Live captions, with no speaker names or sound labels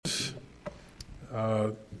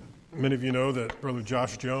Many of you know that Brother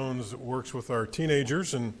Josh Jones works with our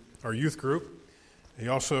teenagers and our youth group. He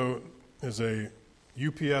also is a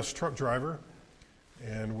UPS truck driver,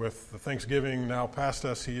 and with the Thanksgiving now past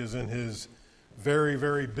us, he is in his very,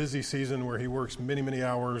 very busy season where he works many, many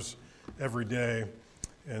hours every day.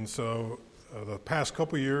 And so the past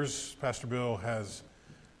couple years, Pastor Bill has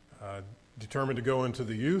determined to go into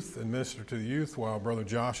the youth and minister to the youth while Brother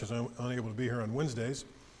Josh is unable to be here on Wednesdays.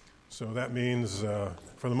 So that means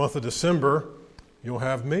for the month of December, you'll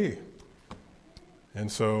have me. And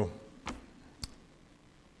so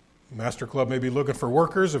Master Club may be looking for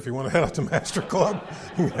workers. If you want to head out to Master Club,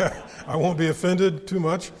 I won't be offended too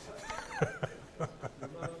much.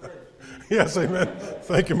 Yes, amen.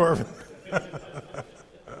 Thank you, Marvin.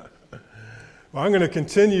 Well, I'm going to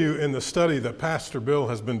continue in the study that Pastor Bill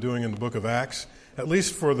has been doing in the book of Acts, at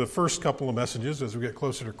least for the first couple of messages. As we get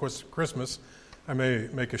closer to Christmas, I may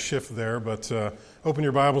make a shift there, but open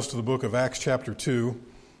your Bibles to the book of Acts chapter 2.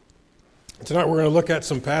 Tonight we're going to look at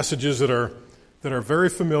some passages that are very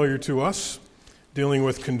familiar to us, dealing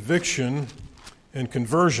with conviction and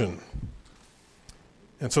conversion.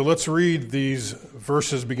 And so let's read these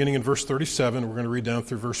verses beginning in verse 37. We're going to read down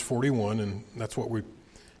through verse 41, and that's what we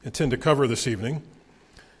intend to cover this evening.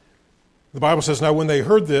 The Bible says, "Now when they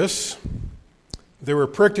heard this, they were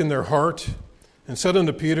pricked in their heart, and said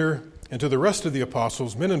unto Peter and to the rest of the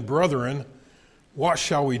apostles, Men and brethren, what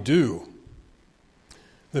shall we do?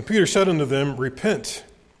 Then Peter said unto them, Repent,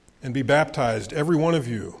 and be baptized, every one of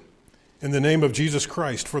you, in the name of Jesus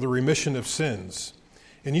Christ, for the remission of sins,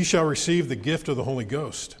 and ye shall receive the gift of the Holy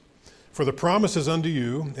Ghost. For the promise is unto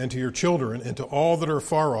you, and to your children, and to all that are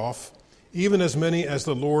far off, even as many as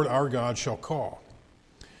the Lord our God shall call.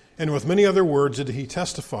 And with many other words did he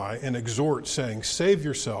testify and exhort, saying, Save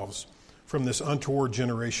yourselves from this untoward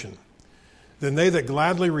generation. Then they that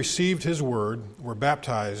gladly received his word were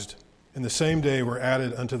baptized, and the same day were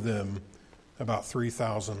added unto them about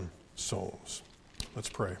 3,000 souls." Let's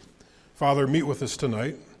pray. Father, meet with us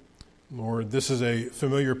tonight. Lord, this is a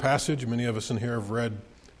familiar passage. Many of us in here have read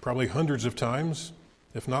probably hundreds of times,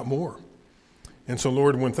 if not more. And so,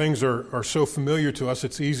 Lord, when things are so familiar to us,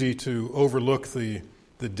 it's easy to overlook the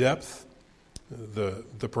depth,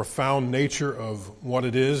 the profound nature of what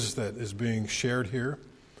it is that is being shared here.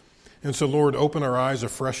 And so, Lord, open our eyes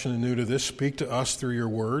afresh and anew to this. Speak to us through your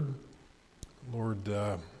word. Lord,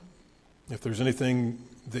 if there's anything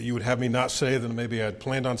that you would have me not say that maybe I'd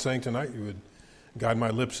planned on saying tonight, you would guide my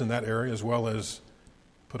lips in that area, as well as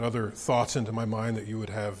put other thoughts into my mind that you would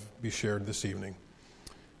have be shared this evening.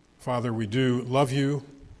 Father, we do love you.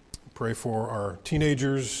 Pray for our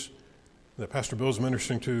teenagers that Pastor Bill is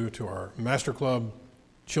ministering to our Master Club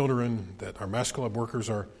children that our Master Club workers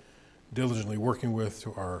are diligently working with,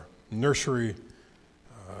 to our nursery,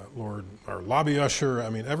 Lord, our lobby usher. I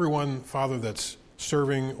mean, everyone, Father, that's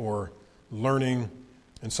serving or learning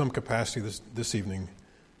in some capacity this evening.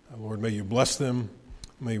 Lord, may you bless them.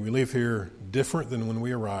 May we leave here different than when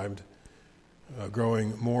we arrived,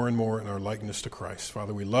 growing more and more in our likeness to Christ.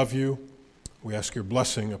 Father, we love you. We ask your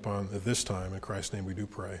blessing upon this time. In Christ's name we do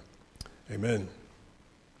pray. Amen.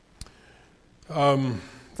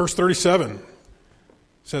 Verse 37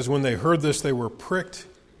 says, when they heard this, they were pricked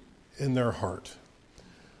in their heart.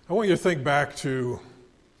 I want you to think back to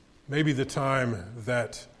maybe the time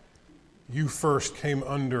that you first came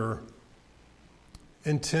under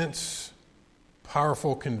intense,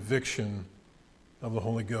 powerful conviction of the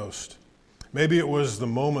Holy Ghost. Maybe it was the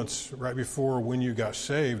moments right before when you got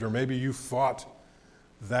saved, or maybe you fought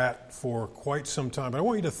that for quite some time. But I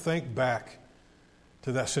want you to think back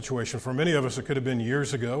to that situation. For many of us, it could have been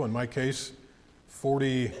years ago. In my case,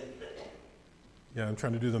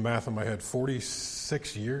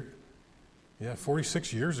 46 years. Yeah,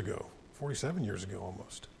 46 years ago. 47 years ago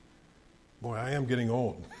almost. Boy, I am getting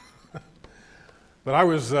old. But I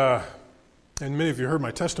was, and many of you heard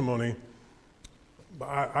my testimony,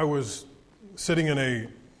 I was sitting in a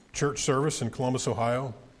church service in Columbus,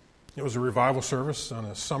 Ohio. It was a revival service on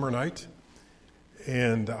a summer night,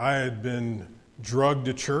 and I had been drugged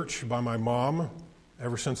to church by my mom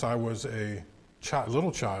ever since I was a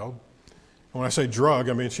little child. And when I say drug,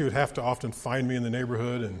 I mean she would have to often find me in the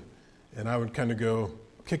neighborhood, and I would kind of go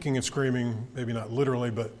kicking and screaming, maybe not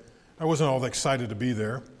literally, but I wasn't all that excited to be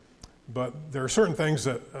there. But there are certain things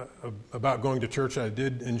that about going to church I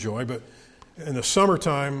did enjoy. But in the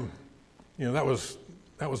summertime, that was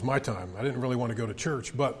my time. I didn't really want to go to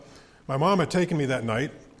church. But my mom had taken me that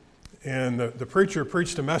night, and the preacher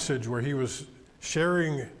preached a message where he was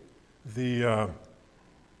sharing the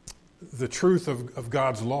truth of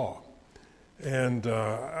God's law. And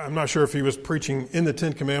I'm not sure if he was preaching in the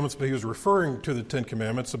Ten Commandments, but he was referring to the Ten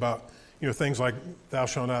Commandments about, things like thou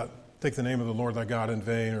shalt not take the name of the Lord thy God in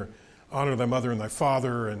vain, or honor thy mother and thy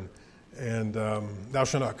father, and thou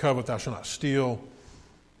shalt not covet, thou shalt not steal,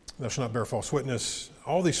 thou shalt not bear false witness,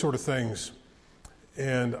 all these sort of things.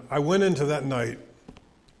 And I went into that night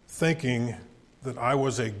thinking that I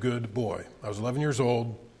was a good boy. I was 11 years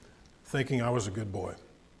old, thinking I was a good boy.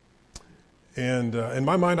 And in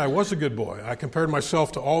my mind, I was a good boy. I compared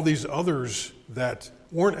myself to all these others that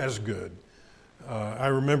weren't as good. I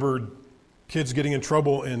remembered kids getting in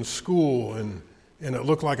trouble in school, and it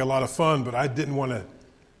looked like a lot of fun, but I didn't want to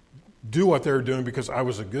do what they were doing because I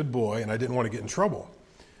was a good boy, and I didn't want to get in trouble.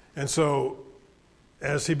 And so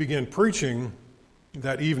as he began preaching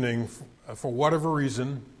that evening, for whatever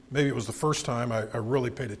reason, maybe it was the first time I really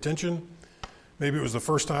paid attention. Maybe it was the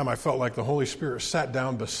first time I felt like the Holy Spirit sat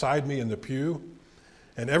down beside me in the pew.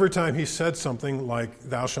 And every time he said something like,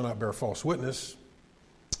 thou shalt not bear false witness,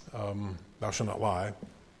 thou shalt not lie,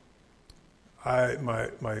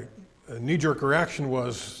 my knee-jerk reaction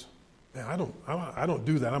was, man, I don't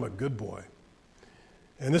do that. I'm a good boy.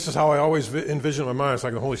 And this is how I always envision in my mind. It's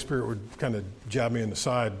like the Holy Spirit would kind of jab me in the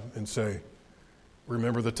side and say,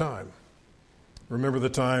 remember the time. Remember the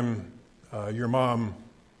time your mom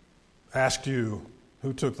asked you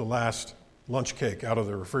who took the last lunch cake out of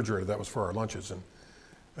the refrigerator. That was for our lunches.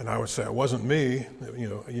 And I would say, it wasn't me.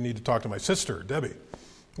 You need to talk to my sister, Debbie,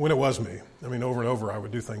 when it was me. Over and over I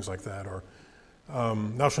would do things like that. Or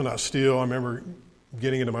thou shalt not steal. I remember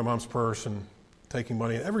getting into my mom's purse and taking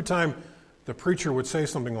money. And every time the preacher would say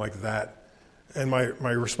something like that, and my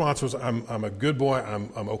response was, I'm a good boy,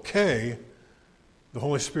 I'm okay, the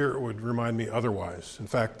Holy Spirit would remind me otherwise. In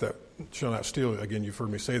fact, that shall not steal, again, you've heard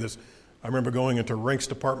me say this. I remember going into Rink's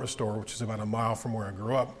department store, which is about a mile from where I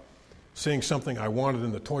grew up, seeing something I wanted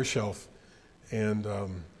in the toy shelf, and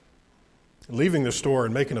leaving the store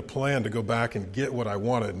and making a plan to go back and get what I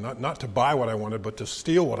wanted, not to buy what I wanted, but to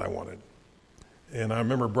steal what I wanted. And I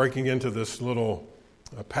remember breaking into this little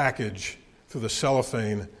package through the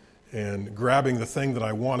cellophane and grabbing the thing that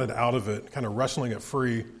I wanted out of it, kind of wrestling it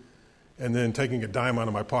free, and then taking a dime out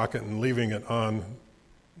of my pocket and leaving it on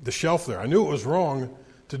the shelf there. I knew it was wrong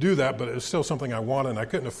to do that, but it was still something I wanted, and I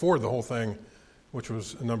couldn't afford the whole thing, which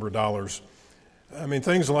was a number of dollars.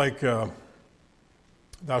 Things like thou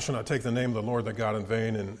shalt not take the name of the Lord thy God in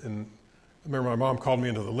vain. And I remember my mom called me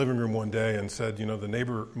into the living room one day and said, the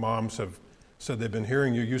neighbor moms have said they've been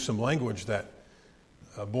hearing you use some language that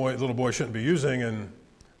a little boy shouldn't be using. And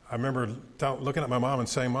I remember looking at my mom and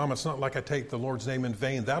saying, Mom, it's not like I take the Lord's name in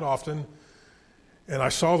vain that often. And I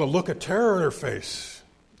saw the look of terror in her face.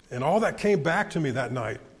 And all that came back to me that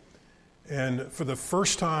night. And for the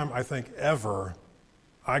first time, I think ever,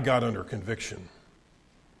 I got under conviction.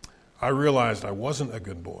 I realized I wasn't a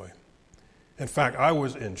good boy. In fact, I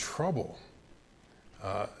was in trouble.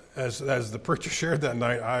 As the preacher shared that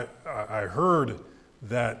night, I heard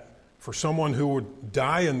that for someone who would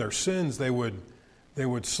die in their sins, they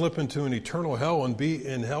would slip into an eternal hell and be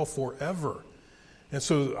in hell forever. And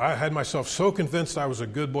so I had myself so convinced I was a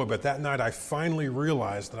good boy, but that night I finally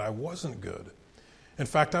realized that I wasn't good. In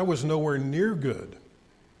fact, I was nowhere near good.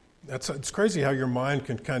 It's crazy how your mind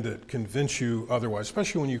can kind of convince you otherwise,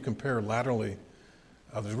 especially when you compare laterally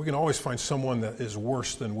others. We can always find someone that is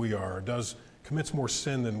worse than we are, commits more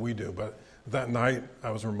sin than we do. But that night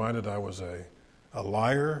I was reminded I was a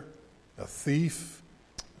liar, a thief,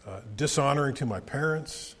 dishonoring to my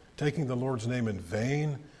parents, taking the Lord's name in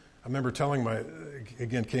vain. I remember telling my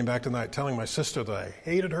sister that I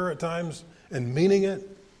hated her at times and meaning it.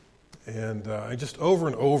 And I just over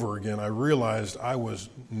and over again, I realized I was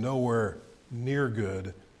nowhere near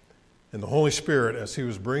good. And the Holy Spirit, as he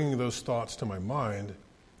was bringing those thoughts to my mind,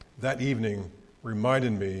 that evening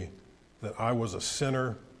reminded me that I was a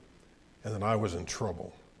sinner and that I was in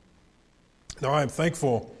trouble. Now, I'm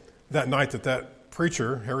thankful that night that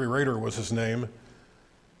preacher, Harry Rader was his name.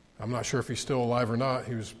 I'm not sure if he's still alive or not.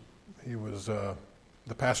 He was the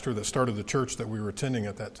pastor that started the church that we were attending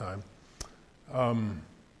at that time.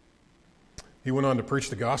 He went on to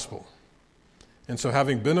preach the gospel. And so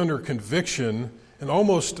having been under conviction, and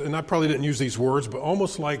I probably didn't use these words, but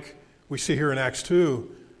almost like we see here in Acts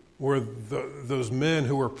 2, where those men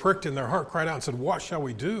who were pricked in their heart cried out and said, what shall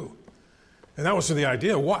we do? And that was the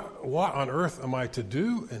idea. What on earth am I to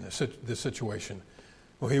do in this situation?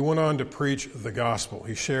 Well, he went on to preach the gospel.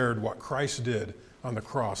 He shared what Christ did on the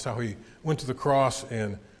cross, how he went to the cross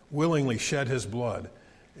and willingly shed his blood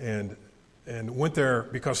and went there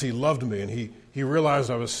because he loved me, and he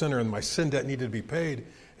realized I was a sinner and my sin debt needed to be paid,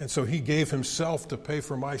 and so he gave himself to pay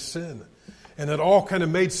for my sin. And it all kind of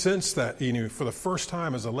made sense that evening for the first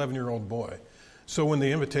time as an 11-year-old boy. So when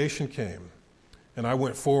the invitation came, and I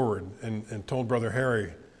went forward and told Brother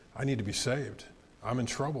Harry, I need to be saved. I'm in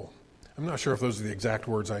trouble. I'm not sure if those are the exact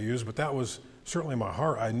words I used, but that was certainly my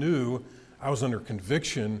heart. I knew I was under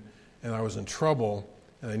conviction, and I was in trouble,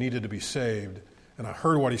 and I needed to be saved. And I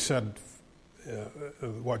heard what he said,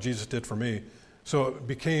 what Jesus did for me. So it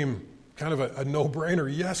became kind of a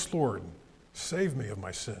no-brainer. Yes, Lord, save me of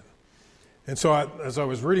my sin. And so as I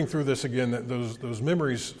was reading through this again, those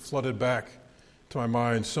memories flooded back to my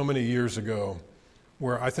mind so many years ago,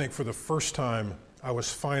 where I think for the first time I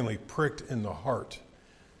was finally pricked in the heart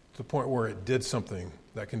to the point where it did something.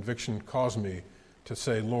 That conviction caused me to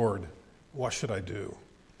say, Lord, what should I do?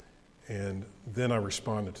 And then I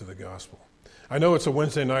responded to the gospel. I know it's a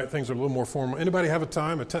Wednesday night, things are a little more formal. Anybody have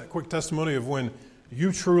a quick testimony of when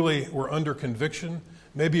you truly were under conviction?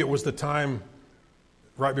 Maybe it was the time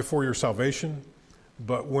right before your salvation,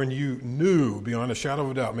 but when you knew beyond a shadow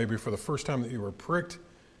of a doubt, maybe for the first time, that you were pricked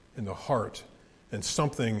in the heart and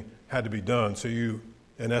something had to be done. So you,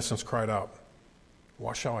 in essence, cried out,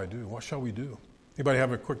 what shall I do? What shall we do? Anybody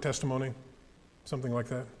have a quick testimony? Something like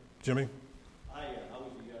that? Jimmy? I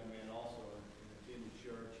was a young man also and attended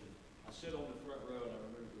church. And I sat on the front row, and I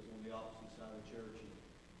remember it was on the opposite side of the church.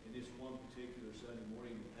 And this one particular Sunday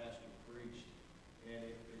morning, the pastor preached, and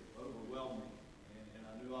it overwhelmed me. And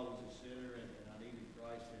I knew I was a sinner, and I needed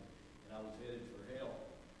Christ, and I was headed for hell.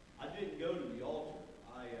 I didn't go to the altar.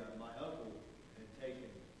 My uncle had taken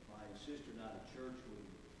my sister and I to church with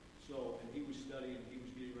him. And he was studying. He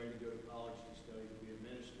was getting ready to go to college to study to be a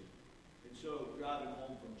minister. And so driving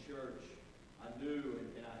home from church, I knew,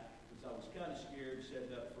 because I was kind of scared,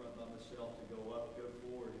 sitting up front by myself to go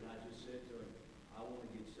forward, and I just said to him, I want to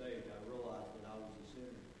get saved. I realized that I was a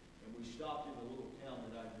sinner. And we stopped in a little town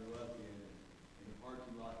that I grew up in the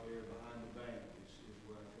parking lot there behind the bank is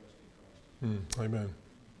where I trusted Christ. Amen.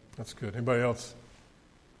 That's good. Anybody else?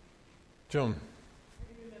 Joan.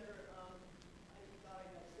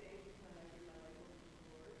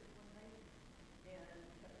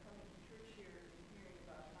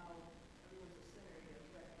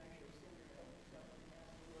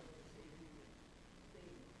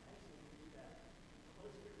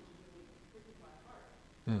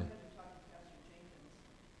 I had to talk to Pastor Jenkins,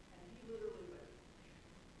 and he literally went,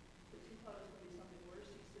 because he thought it was going to be something worse.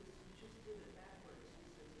 He says, you just did it backwards.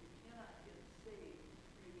 He says, you cannot get saved,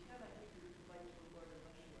 or you cannot give your life to the Lord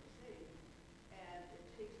unless you are saved, and it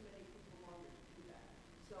takes many people longer to do that.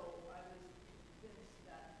 So I was convinced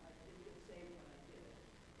that I didn't get saved when I did it.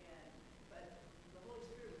 But the Holy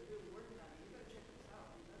Spirit was really working on me. You got to check this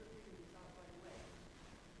out. You got to figure this out right away.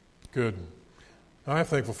 Good. I'm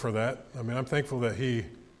thankful for that. I'm thankful that he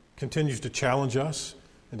continues to challenge us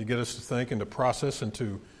and to get us to think and to process and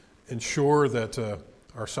to ensure that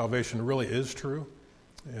our salvation really is true.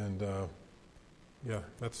 And,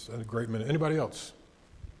 that's a great minute. Anybody else?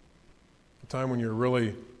 A time when you're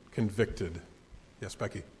really convicted. Yes,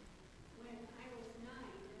 Becky. When I was 9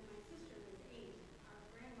 and my sister was 8, our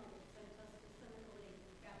grandmother sent us to Seneca Lake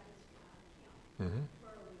Baptist camp. Mm-hmm.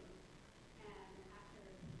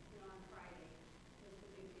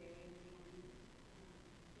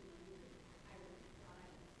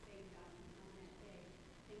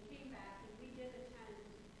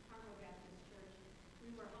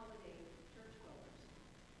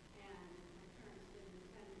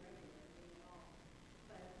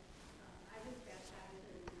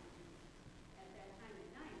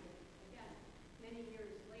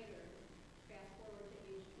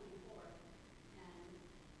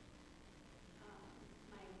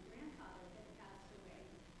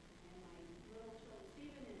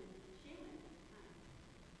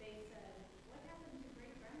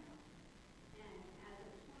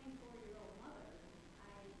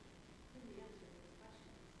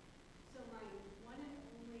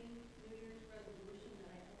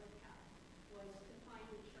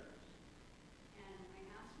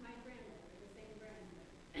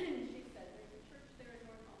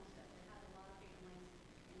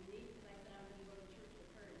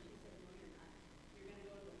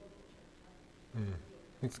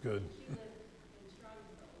 That's good. She lived in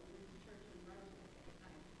Strongsville, and went to church in Brunswick at the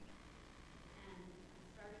time. And I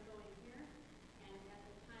started going here, and at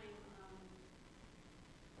the time, who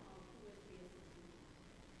was the assistant?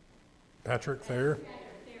 Patrick Thayer?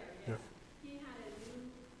 Patrick Thayer, yes. Yeah. He had a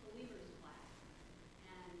new believers class,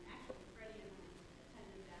 and actually Freddie and I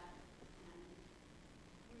attended that, and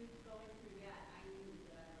through going through that, I knew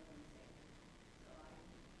that I wasn't saved. So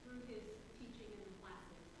through his teaching in the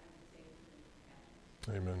classes, I was saved.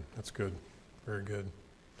 Amen. That's good. Very good.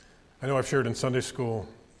 I know I've shared in Sunday school,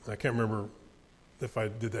 I can't remember if I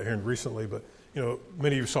did that here recently, but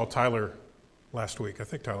many of you saw Tyler last week. I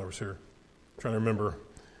think Tyler was here. I'm trying to remember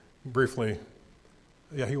briefly.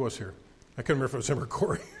 Yeah, he was here. I couldn't remember if it was him or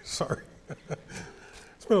Corey. Sorry.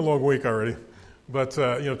 It's been a long week already. But,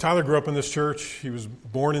 Tyler grew up in this church. He was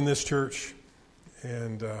born in this church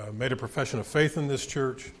and made a profession of faith in this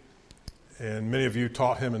church. And many of you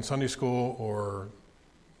taught him in Sunday school or,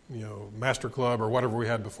 Master Club or whatever we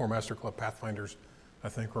had before Master Club, Pathfinders, I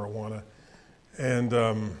think, or Awana. And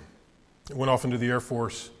went off into the Air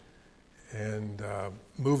Force and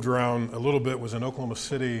moved around a little bit, was in Oklahoma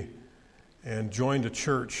City, and joined a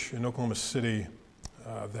church in Oklahoma City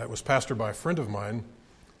that was pastored by a friend of mine.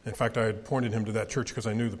 In fact, I had pointed him to that church because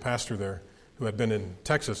I knew the pastor there who had been in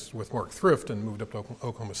Texas with Mark Thrift and moved up to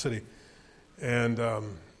Oklahoma City. And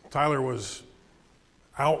Tyler was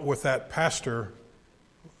out with that pastor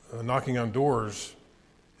knocking on doors,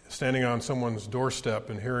 standing on someone's doorstep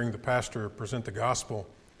and hearing the pastor present the gospel.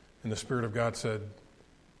 And the Spirit of God said,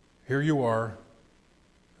 here you are,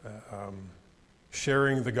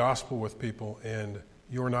 sharing the gospel with people, and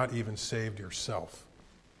you're not even saved yourself.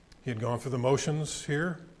 He had gone through the motions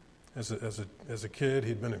here as a kid.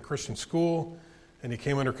 He'd been in Christian school, and he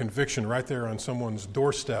came under conviction right there on someone's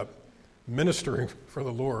doorstep, ministering for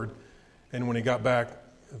the Lord. And when he got back,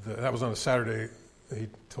 that was on a Saturday, he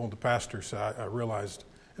told the pastor, so I realized,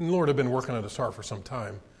 and the Lord had been working on his heart for some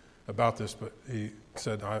time about this, but he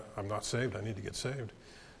said, I'm not saved. I need to get saved.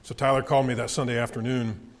 So Tyler called me that Sunday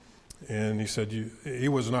afternoon, and he said he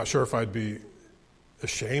was not sure if I'd be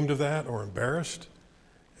ashamed of that or embarrassed.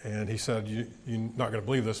 And he said, you're not going to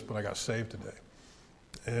believe this, but I got saved today.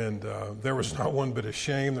 And there was not one bit of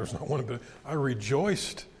shame. There was not one bit. I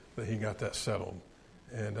rejoiced that he got that settled.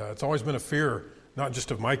 And it's always been a fear, not just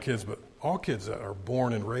of my kids, but all kids that are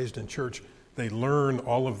born and raised in church. They learn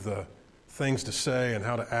all of the things to say and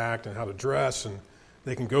how to act and how to dress, and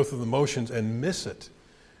they can go through the motions and miss it.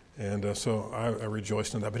 And so I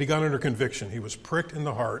rejoiced in that. But he got under conviction. He was pricked in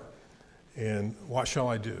the heart, and what shall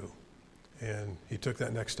I do? And he took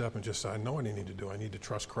that next step and just said, I know what I need to do. I need to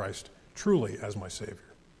trust Christ truly as my Savior.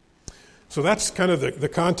 So that's kind of the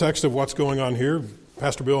context of what's going on here.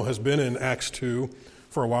 Pastor Bill has been in Acts 2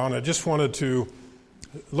 for a while, and I just wanted to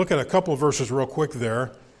look at a couple of verses real quick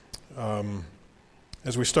there.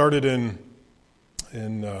 As we started in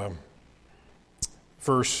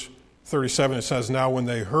verse 37, it says, now when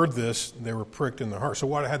they heard this, they were pricked in their heart. So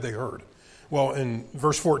what had they heard? Well, in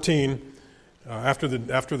verse 14, after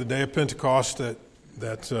the day of Pentecost,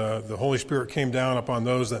 that the Holy Spirit came down upon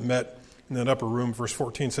those that met in that upper room. Verse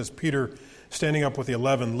 14 says, Peter, standing up with the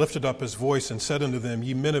 11, lifted up his voice and said unto them,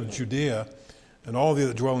 Ye men of Judea, and all ye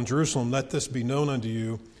that dwell in Jerusalem, let this be known unto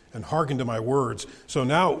you, and hearken to my words. So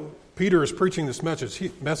now Peter is preaching this message.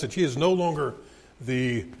 He is no longer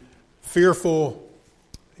the fearful,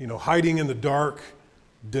 hiding in the dark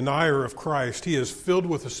denier of Christ. He is filled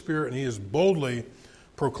with the Spirit, and he is boldly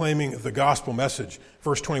proclaiming the gospel message.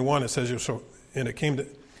 Verse 21, it says, and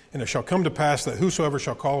it shall come to pass that whosoever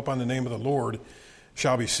shall call upon the name of the Lord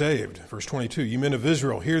shall be saved. Verse 22, ye men of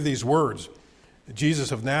Israel, hear these words.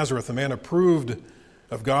 Jesus of Nazareth, a man approved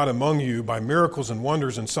of God among you by miracles and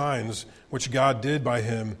wonders and signs, which God did by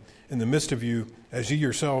him in the midst of you, as ye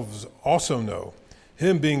yourselves also know.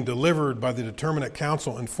 Him being delivered by the determinate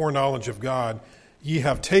counsel and foreknowledge of God, ye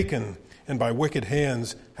have taken, and by wicked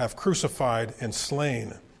hands have crucified and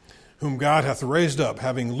slain, whom God hath raised up,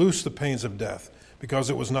 having loosed the pains of death, because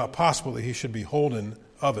it was not possible that he should be holden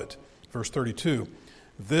of it. Verse 32,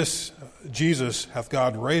 this Jesus hath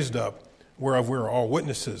God raised up, whereof we are all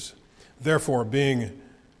witnesses. Therefore, being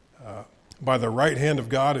by the right hand of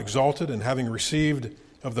God exalted, and having received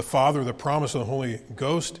of the Father the promise of the Holy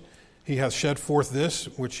Ghost, he hath shed forth this,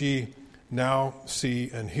 which ye now see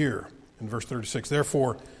and hear. In verse 36,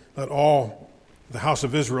 therefore, let all the house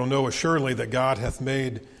of Israel know assuredly that God hath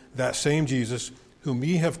made that same Jesus, whom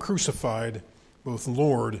ye have crucified, both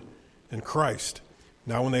Lord and Christ.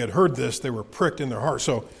 Now when they had heard this, they were pricked in their hearts.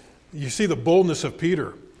 So you see the boldness of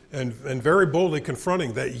Peter, and very boldly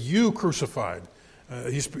confronting that you crucified.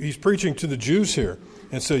 He's preaching to the Jews here.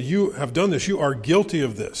 And so you have done this. You are guilty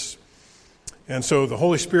of this. And so the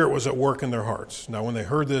Holy Spirit was at work in their hearts. Now when they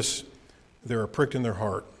heard this, they were pricked in their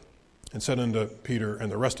heart, and said unto Peter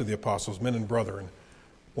and the rest of the apostles, men and brethren,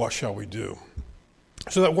 what shall we do?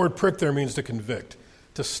 So that word prick there means to convict,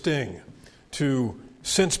 to sting, to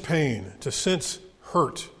sense pain, to sense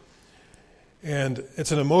hurt. And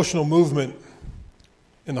it's an emotional movement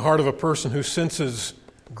in the heart of a person who senses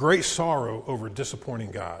great sorrow over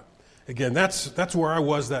disappointing God. Again, that's where I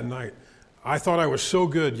was that night. I thought I was so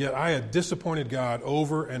good, yet I had disappointed God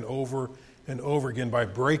over and over and over again by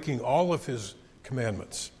breaking all of his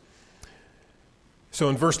commandments. So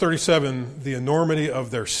in verse 37, the enormity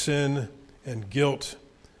of their sin and guilt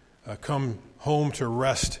come home to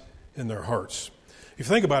rest in their hearts. If you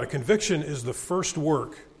think about it, conviction is the first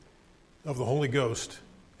work of the Holy Ghost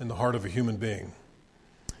in the heart of a human being.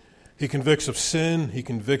 He convicts of sin, he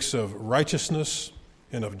convicts of righteousness,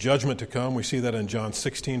 and of judgment to come. We see that in John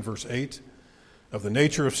 16, verse 8, of the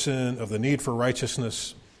nature of sin, of the need for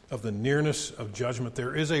righteousness, of the nearness of judgment.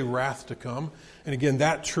 There is a wrath to come. And again,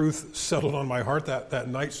 that truth settled on my heart that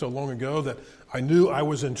night so long ago that I knew I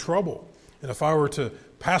was in trouble. And if I were to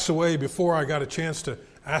pass away before I got a chance to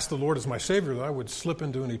ask the Lord as my Savior, that I would slip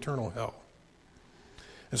into an eternal hell.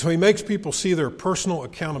 And so he makes people see their personal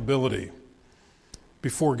accountability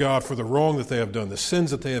before God for the wrong that they have done, the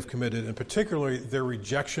sins that they have committed, and particularly their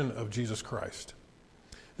rejection of Jesus Christ.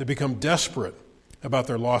 They become desperate about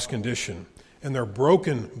their lost condition, and they're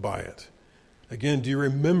broken by it. Again, do you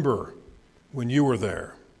remember when you were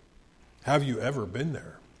there? Have you ever been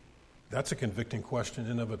there? That's a convicting question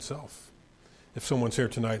in and of itself. If someone's here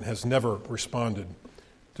tonight and has never responded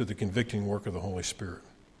to the convicting work of the Holy Spirit.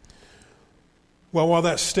 Well, while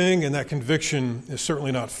that sting and that conviction is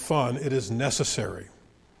certainly not fun, it is necessary.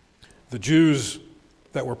 The Jews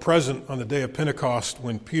that were present on the day of Pentecost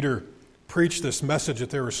when Peter preached this message that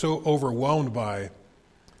they were so overwhelmed by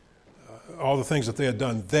all the things that they had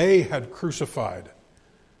done, they had crucified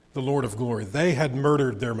the Lord of glory. They had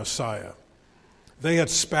murdered their Messiah. They had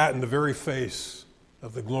spat in the very face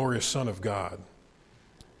of the glorious Son of God.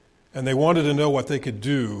 And they wanted to know what they could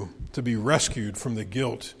do to be rescued from the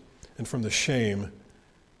guilt and from the shame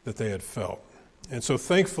that they had felt. And so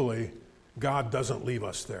thankfully, God doesn't leave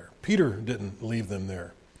us there. Peter didn't leave them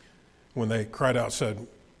there. When they cried out, said,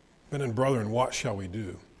 "Men and brethren, what shall we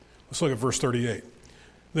do?" Let's look at verse 38.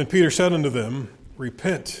 Then Peter said unto them,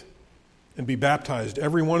 "Repent and be baptized,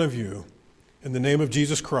 every one of you, in the name of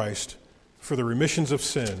Jesus Christ, for the remissions of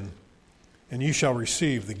sin, and ye shall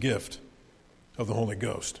receive the gift of the Holy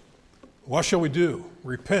Ghost." What shall we do?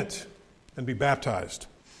 Repent and be baptized.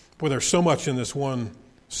 Boy, there's so much in this one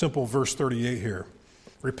simple verse 38 here.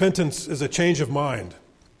 Repentance is a change of mind.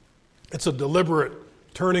 It's a deliberate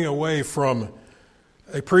turning away from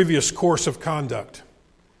a previous course of conduct.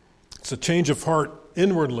 It's a change of heart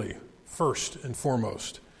inwardly, first and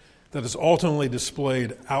foremost, that is ultimately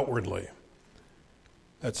displayed outwardly.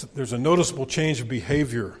 There's a noticeable change of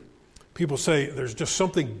behavior. People say there's just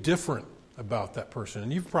something different about that person.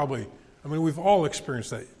 And we've all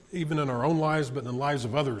experienced that, even in our own lives, but in the lives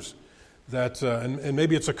of others. And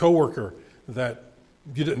maybe it's a coworker that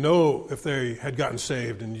you didn't know if they had gotten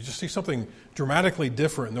saved, and you just see something dramatically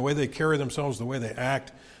different in the way they carry themselves, the way they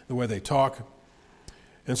act, the way they talk.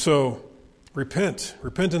 And so, repent.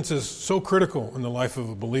 Repentance is so critical in the life of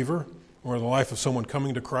a believer or the life of someone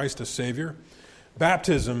coming to Christ as Savior.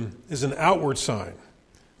 Baptism is an outward sign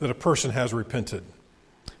that a person has repented,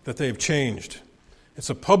 that they have changed. It's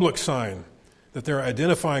a public sign that they're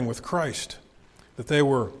identifying with Christ, that they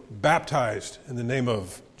were baptized in the name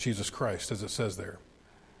of Jesus Christ, as it says there.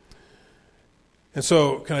 And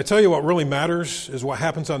so, can I tell you what really matters is what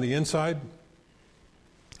happens on the inside?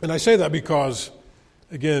 And I say that because,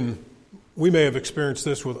 again, we may have experienced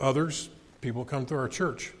this with others. People come to our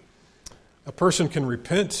church. A person can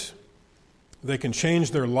repent. They can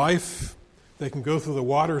change their life. They can go through the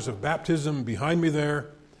waters of baptism behind me there,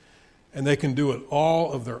 and they can do it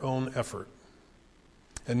all of their own effort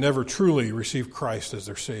and never truly receive Christ as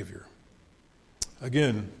their Savior.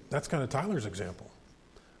 Again, that's kind of Tyler's example.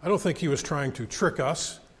 I don't think he was trying to trick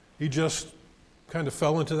us. He just kind of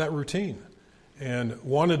fell into that routine and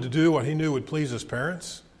wanted to do what he knew would please his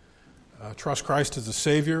parents, trust Christ as a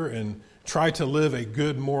Savior, and try to live a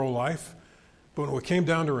good moral life. But when it came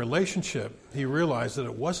down to relationship, he realized that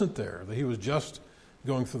it wasn't there, that he was just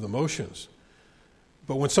going through the motions.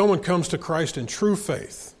 But when someone comes to Christ in true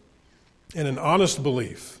faith and an honest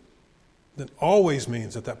belief, that always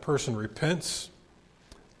means that that person repents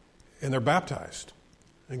and they're baptized.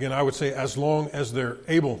 Again, I would say as long as they're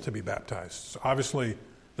able to be baptized. So obviously,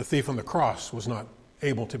 the thief on the cross was not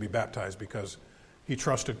able to be baptized because he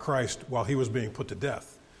trusted Christ while he was being put to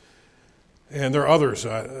death. And there are others,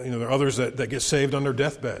 that get saved on their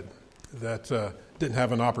deathbed that didn't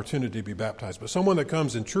have an opportunity to be baptized. But someone that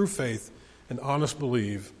comes in true faith and honest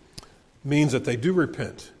belief means that they do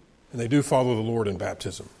repent and they do follow the Lord in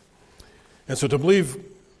baptism. And so to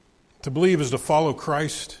believe is to follow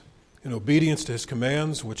Christ in obedience to his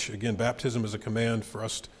commands, which, again, baptism is a command for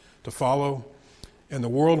us to follow. And the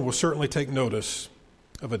world will certainly take notice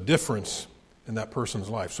of a difference in that person's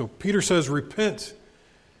life. So Peter says, repent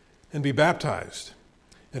and be baptized.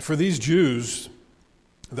 And for these Jews,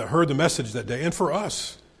 that heard the message that day. And for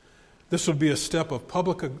us, this would be a step of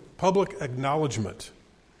public acknowledgement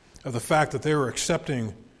of the fact that they were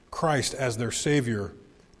accepting Christ as their Savior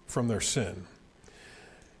from their sin.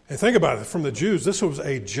 And think about it, from the Jews, this was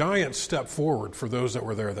a giant step forward for those that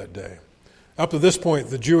were there that day. Up to this point,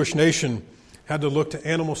 the Jewish nation had to look to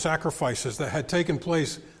animal sacrifices that had taken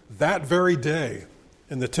place that very day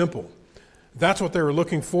in the temple. That's what they were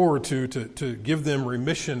looking forward to give them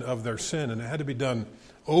remission of their sin, and it had to be done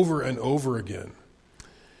over and over again.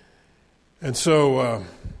 And so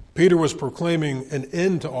Peter was proclaiming an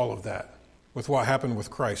end to all of that with what happened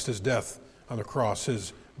with Christ, his death on the cross,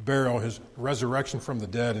 his burial, his resurrection from the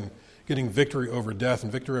dead, and getting victory over death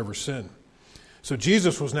and victory over sin. So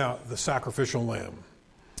Jesus was now the sacrificial lamb.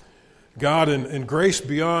 God, in grace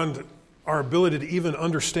beyond our ability to even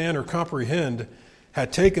understand or comprehend,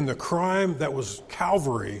 had taken the crime that was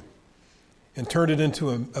Calvary and turned it into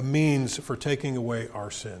a means for taking away our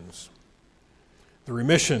sins. The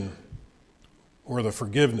remission or the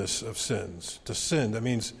forgiveness of sins. To send, that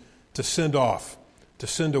means to send off, to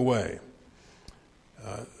send away.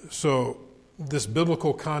 So this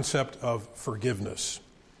biblical concept of forgiveness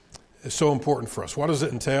is so important for us. What does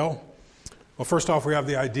it entail? Well, first off, we have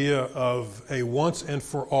the idea of a once and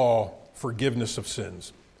for all forgiveness of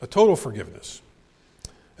sins, a total forgiveness.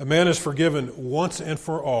 A man is forgiven once and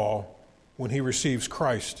for all when he receives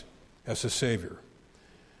Christ as his Savior.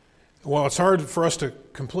 While it's hard for us to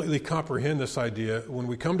completely comprehend this idea, when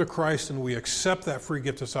we come to Christ and we accept that free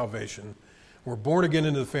gift of salvation, we're born again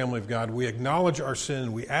into the family of God, we acknowledge our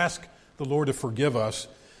sin, we ask the Lord to forgive us.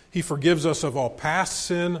 He forgives us of all past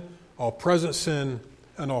sin, all present sin,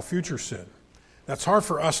 and all future sin. That's hard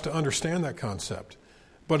for us to understand that concept,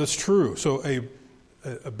 but it's true. So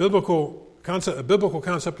a biblical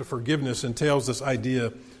concept of forgiveness entails this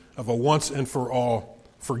idea of a once and for all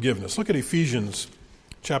forgiveness. Look at Ephesians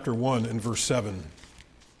chapter 1 and verse 7.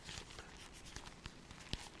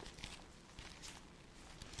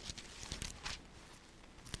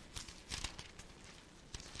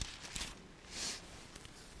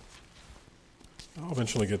 I'll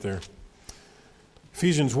eventually get there.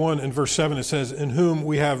 Ephesians 1 and verse 7, it says, "In whom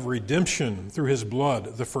we have redemption through his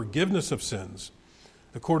blood, the forgiveness of sins,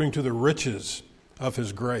 according to the riches of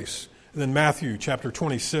his grace." And then Matthew chapter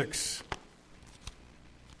 26.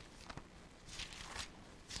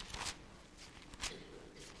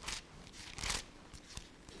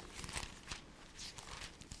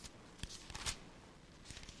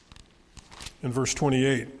 In verse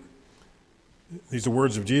 28, these are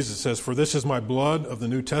words of Jesus. It says, "For this is my blood of the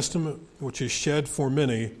New Testament, which is shed for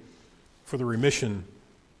many for the remission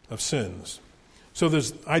of sins." So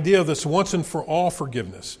there's the idea of this once and for all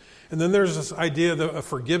forgiveness. And then there's this idea of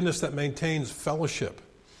forgiveness that maintains fellowship.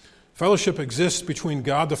 Fellowship exists between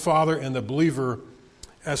God the Father and the believer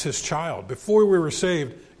as his child. Before we were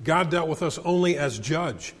saved, God dealt with us only as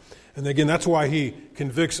judge. And again, that's why he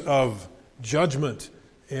convicts of judgment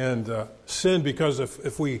and sin, because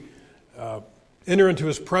if we enter into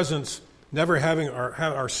his presence never having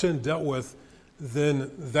our sin dealt with,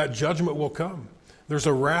 then that judgment will come. There's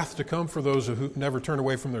a wrath to come for those who never turn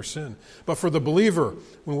away from their sin. But for the believer,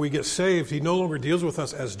 when we get saved, he no longer deals with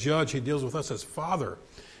us as judge, he deals with us as father.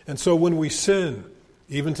 And so when we sin,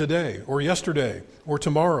 even today or yesterday or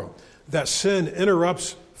tomorrow, that sin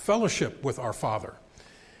interrupts fellowship with our Father.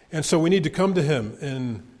 And so we need to come to him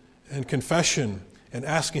in confession and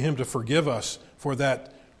asking him to forgive us for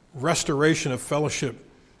that restoration of fellowship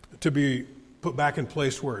to be put back in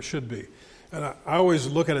place where it should be. And I always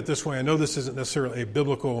look at it this way. I know this isn't necessarily a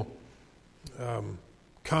biblical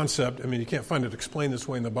concept. I mean, you can't find it explained this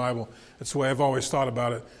way in the Bible. That's the way I've always thought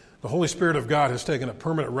about it. The Holy Spirit of God has taken a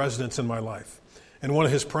permanent residence in my life. And one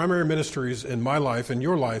of his primary ministries in my life and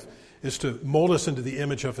your life is to mold us into the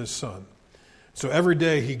image of his Son. So every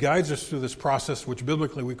day he guides us through this process, which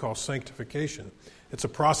biblically we call sanctification. It's a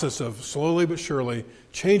process of slowly but surely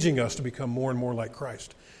changing us to become more and more like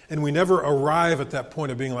Christ. And we never arrive at that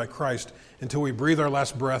point of being like Christ until we breathe our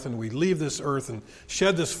last breath and we leave this earth and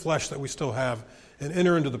shed this flesh that we still have and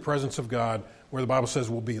enter into the presence of God, where the Bible says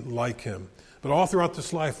we'll be like him. But all throughout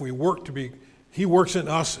this life, he works in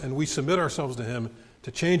us, and we submit ourselves to him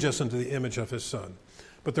to change us into the image of his Son.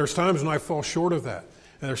 But there's times when I fall short of that.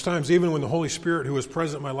 And there's times even when the Holy Spirit, who is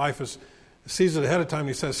present in my life, sees it ahead of time, and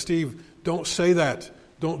he says, "Steve, don't say that.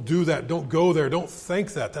 Don't do that. Don't go there. Don't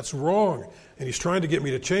think that. That's wrong." And he's trying to get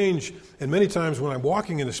me to change. And many times when I'm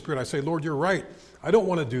walking in the Spirit, I say, "Lord, you're right. I don't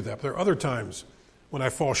want to do that." But there are other times when I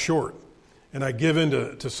fall short and I give in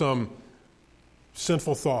to some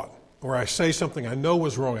sinful thought, or I say something I know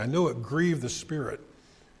was wrong. I know it grieved the Spirit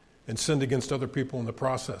and sinned against other people in the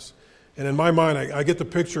process. And in my mind, I get the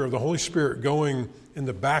picture of the Holy Spirit going in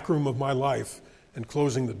the back room of my life and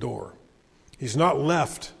closing the door. He's not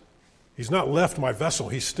left my vessel.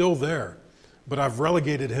 He's still there. But I've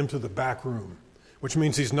relegated him to the back room, which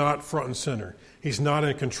means he's not front and center. He's not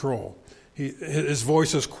in control. His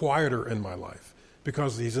voice is quieter in my life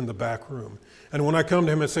because he's in the back room. And when I come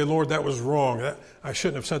to him and say, Lord, that was wrong. I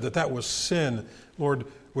shouldn't have said that. That was sin. Lord,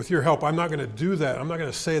 with your help, I'm not going to do that. I'm not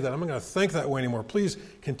going to say that. I'm not going to think that way anymore. Please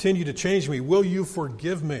continue to change me. Will you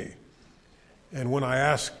forgive me? And when I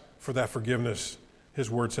ask for that forgiveness, his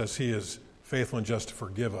word says he is faithful and just to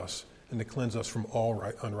forgive us and to cleanse us from all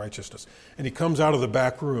unrighteousness. And he comes out of the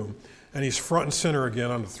back room, and he's front and center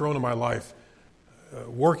again on the throne of my life,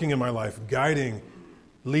 working in my life, guiding,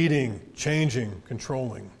 leading, changing,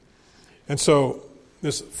 controlling. And so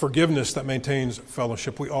this forgiveness that maintains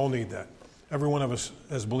fellowship, we all need that. Every one of us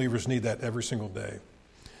as believers need that every single day.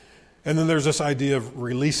 And then there's this idea of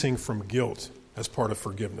releasing from guilt as part of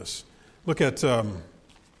forgiveness. Look at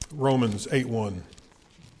Romans 8:1.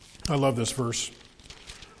 I love this verse.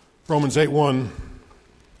 Romans 8:1,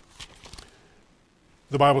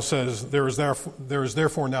 the Bible says, there is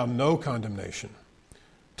therefore now no condemnation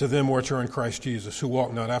to them which are in Christ Jesus, who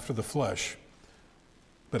walk not after the flesh,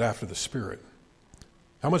 but after the Spirit.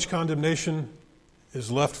 How much condemnation is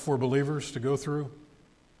left for believers to go through?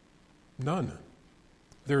 None.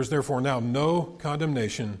 There is therefore now no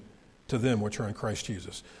condemnation to them which are in Christ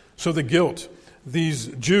Jesus. So the guilt, these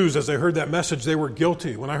Jews, as they heard that message, they were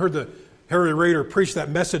guilty. When I heard the Harry Rader preach that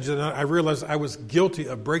message, and I realized I was guilty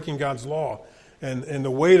of breaking God's law, and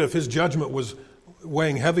the weight of his judgment was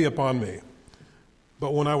weighing heavy upon me.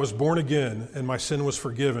 But when I was born again and my sin was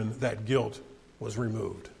forgiven, that guilt was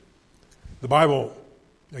removed. The Bible,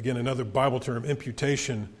 again, another Bible term,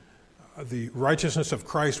 imputation, the righteousness of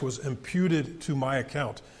Christ was imputed to my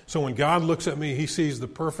account. So when God looks at me, he sees the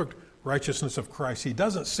perfect righteousness of Christ. He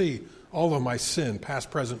doesn't see all of my sin, past,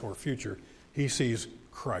 present, or future. He sees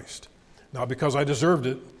Christ. Not because I deserved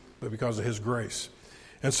it, but because of his grace.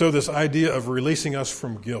 And so this idea of releasing us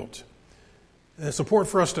from guilt. And it's important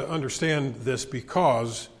for us to understand this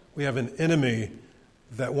because we have an enemy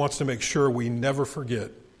that wants to make sure we never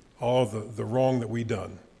forget all of the wrong that we've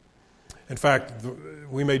done. In fact,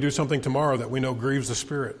 we may do something tomorrow that we know grieves the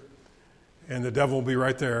Spirit. And the devil will be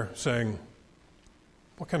right there saying,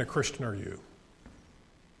 what kind of Christian are you?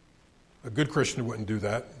 A good Christian wouldn't do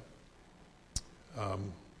that.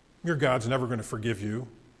 Your God's never going to forgive you.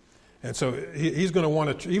 And so he's going to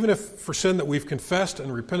want to, even if for sin that we've confessed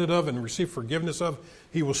and repented of and received forgiveness of,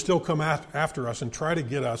 he will still come after us and try to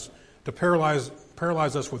get us to paralyze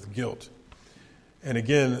us with guilt. And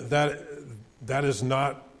again, that is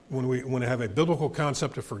not, when we have a biblical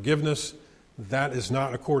concept of forgiveness, that is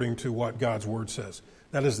not according to what God's word says.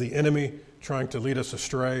 That is the enemy trying to lead us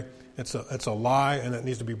astray. It's a lie, and it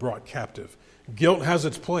needs to be brought captive. Guilt has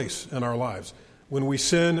its place in our lives. When we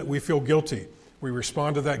sin, we feel guilty. We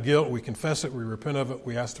respond to that guilt, we confess it, we repent of it,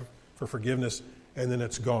 we ask for forgiveness, and then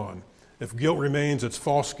it's gone. If guilt remains, it's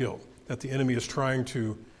false guilt that the enemy is trying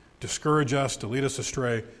to discourage us, to lead us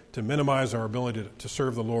astray, to minimize our ability to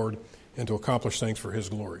serve the Lord and to accomplish things for his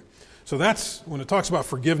glory. So that's when it talks about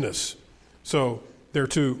forgiveness. So they're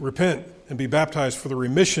to repent and be baptized for the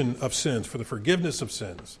remission of sins, for the forgiveness of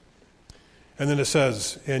sins. And then it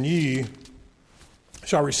says, and ye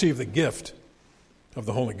shall receive the gift of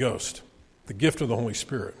the Holy Ghost, the gift of the Holy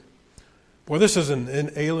Spirit. Boy, this is an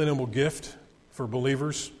inalienable gift for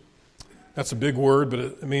believers. That's a big word, but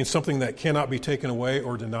it means something that cannot be taken away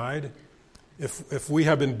or denied. If we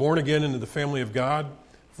have been born again into the family of God,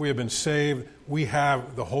 if we have been saved, we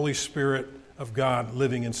have the Holy Spirit of God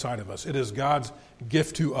living inside of us. It is God's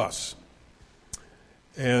gift to us.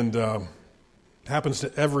 And it happens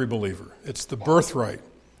to every believer. It's the birthright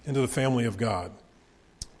into the family of God.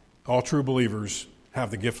 All true believers have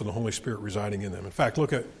the gift of the Holy Spirit residing in them. In fact,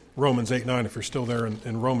 look at Romans 8:9. If you're still there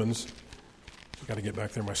in Romans, I've got to get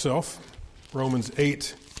back there myself. Romans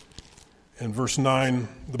 8 and verse 9,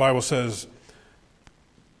 the Bible says,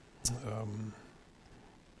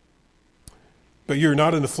 but you're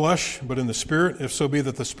not in the flesh, but in the Spirit, if so be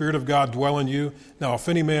that the Spirit of God dwell in you. Now, if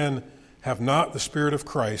any man have not the Spirit of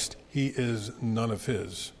Christ, he is none of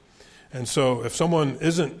his. And so if someone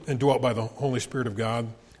isn't indwelt by the Holy Spirit of God,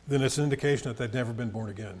 then it's an indication that they've never been born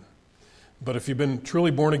again. But if you've been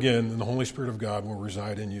truly born again, then the Holy Spirit of God will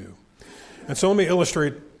reside in you. And so let me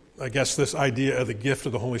illustrate, I guess, this idea of the gift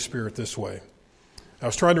of the Holy Spirit this way. I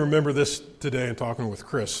was trying to remember this today in talking with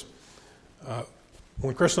Chris.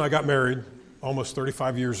 When Chris and I got married almost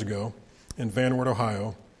 35 years ago in Van Wert,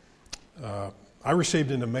 Ohio, I received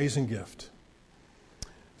an amazing gift.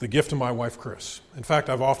 the gift of my wife, Chris. In fact,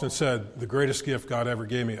 I've often said the greatest gift God ever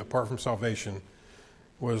gave me, apart from salvation,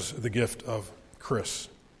 was the gift of Chris.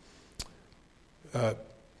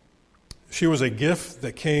 She was a gift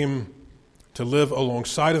that came to live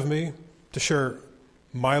alongside of me, to share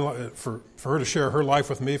my life, for her to share her life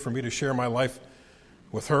with me, for me to share my life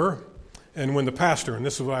with her. And when the pastor, and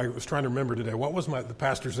this is what I was trying to remember today, what was the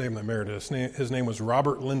pastor's name that married us? His name was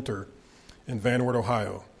Robert Linter in Van Wert,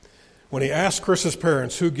 Ohio. When he asked Chris's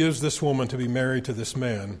parents, who gives this woman to be married to this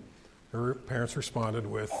man, her parents responded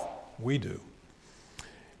with, we do.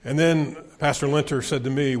 And then Pastor Linter said to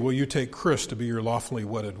me, will you take Chris to be your lawfully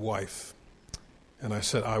wedded wife? And I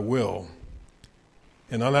said, I will.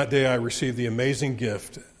 And on that day, I received the amazing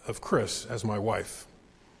gift of Chris as my wife.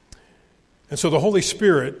 And so the Holy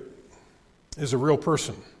Spirit is a real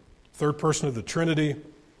person, third person of the Trinity,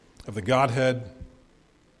 of the Godhead.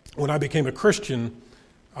 When I became a Christian,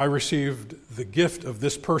 I received the gift of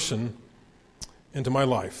this person into my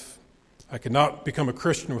life. I could not become a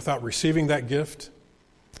Christian without receiving that gift,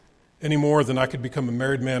 any more than I could become a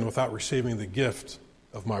married man without receiving the gift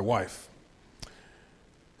of my wife.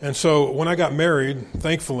 And so when I got married,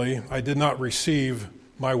 thankfully, I did not receive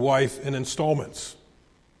my wife in installments.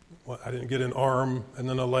 I didn't get an arm and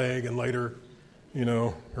then a leg and later,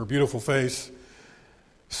 her beautiful face.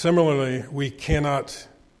 Similarly, we cannot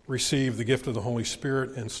receive the gift of the Holy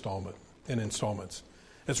Spirit in installments.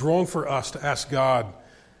 It's wrong for us to ask God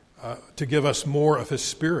to give us more of His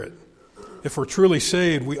Spirit. If we're truly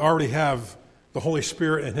saved, we already have the Holy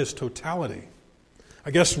Spirit in His totality. I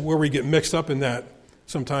guess where we get mixed up in that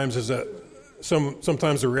sometimes is that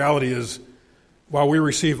sometimes the reality is while we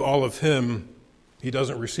receive all of Him, He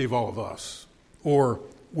doesn't receive all of us. Or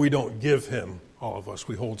we don't give Him all of us.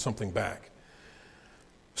 We hold something back.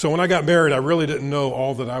 So when I got married, I really didn't know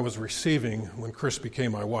all that I was receiving when Chris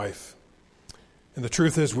became my wife. And the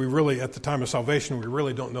truth is, we really, at the time of salvation, we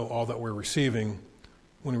really don't know all that we're receiving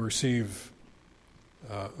when we receive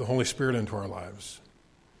the Holy Spirit into our lives.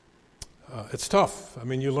 It's tough. I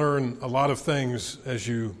mean, you learn a lot of things as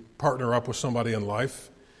you partner up with somebody in life.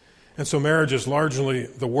 And so marriage is largely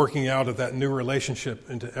the working out of that new relationship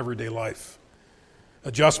into everyday life.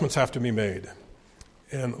 Adjustments have to be made.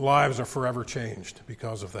 And lives are forever changed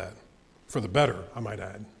because of that. For the better, I might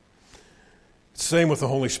add. Same with the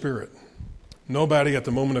Holy Spirit. Nobody at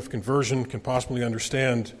the moment of conversion can possibly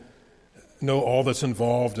know all that's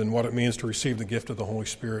involved and what it means to receive the gift of the Holy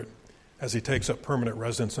Spirit as He takes up permanent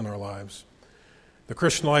residence in our lives. The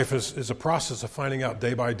Christian life is a process of finding out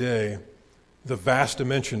day by day the vast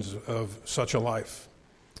dimensions of such a life.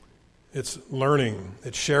 It's learning,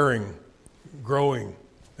 it's sharing, growing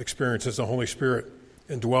experience as the Holy Spirit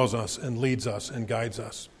indwells us and leads us and guides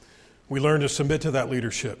us. We learn to submit to that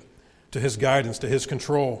leadership, to His guidance, to His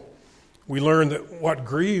control. We learn that what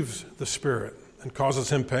grieves the Spirit and causes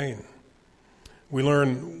Him pain. We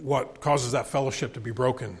learn what causes that fellowship to be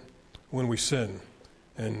broken when we sin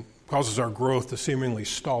and causes our growth to seemingly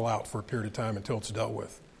stall out for a period of time until it's dealt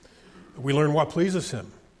with. We learn what pleases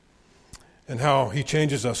Him and how He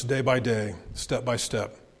changes us day by day, step by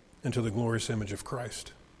step, into the glorious image of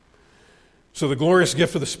Christ. So the glorious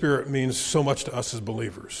gift of the Spirit means so much to us as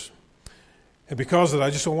believers. And because of that, I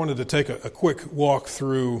just wanted to take a quick walk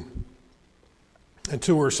through and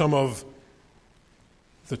tour some of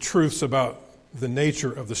the truths about the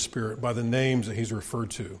nature of the Spirit by the names that He's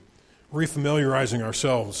referred to, refamiliarizing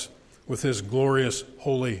ourselves with His glorious,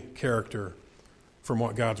 holy character from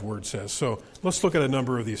what God's Word says. So let's look at a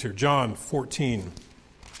number of these here. John 14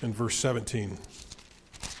 and verse 17.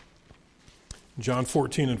 John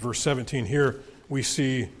 14 and verse 17, here we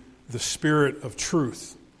see the Spirit of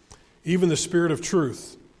truth. Even the Spirit of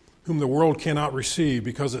truth, whom the world cannot receive,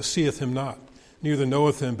 because it seeth Him not, neither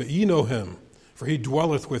knoweth Him, but ye know Him, for He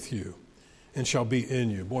dwelleth with you, and shall be in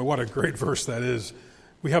you. Boy, what a great verse that is.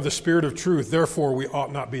 We have the Spirit of truth, therefore we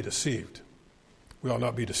ought not be deceived. We ought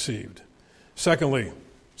not be deceived. Secondly,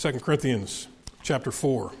 2 Corinthians chapter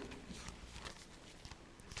 4.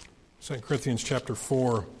 2 Corinthians chapter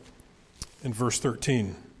 4 and verse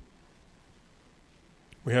 13.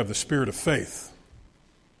 We have the spirit of faith.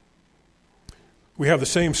 We have the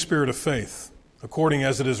same spirit of faith, according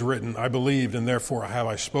as it is written, I believed, and therefore have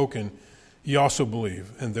I spoken. Ye also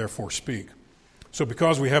believe, and therefore speak. So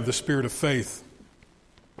because we have the spirit of faith,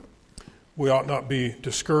 we ought not be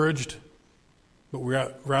discouraged, but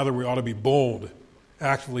rather we ought to be bold,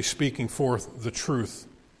 actively speaking forth the truth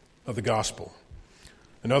of the gospel.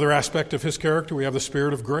 Another aspect of His character, we have the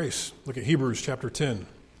spirit of grace. Look at Hebrews chapter 10.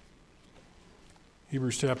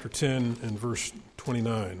 Hebrews chapter 10 and verse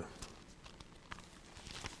 29.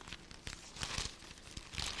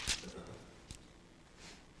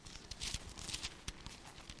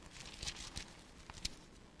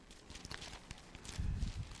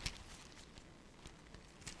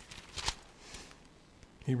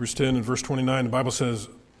 Hebrews 10 and verse 29, the Bible says,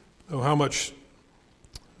 oh, how much,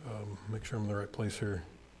 make sure I'm in the right place here,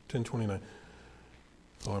 10:29.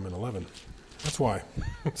 Oh, I'm in 11. That's why.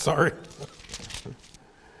 Sorry.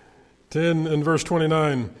 10 and verse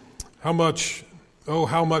 29, how much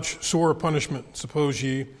sore punishment, suppose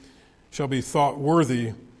ye, shall be thought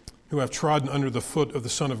worthy, who have trodden under the foot of the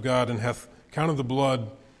Son of God, and hath counted the blood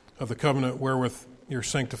of the covenant wherewith you're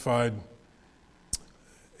sanctified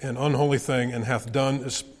an unholy thing, and hath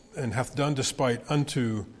done despite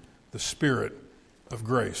unto the Spirit of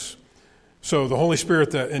grace. So the Holy Spirit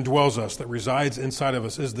that indwells us, that resides inside of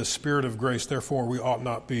us, is the Spirit of grace. Therefore, we ought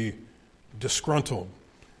not be disgruntled.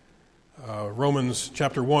 Romans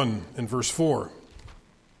chapter 1 and verse 4,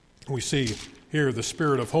 we see here the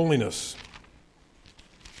Spirit of holiness.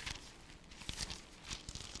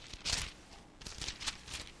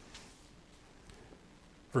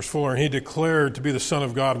 Verse 4, and he declared to be the Son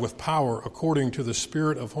of God with power according to the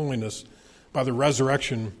Spirit of holiness by the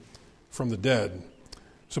resurrection from the dead.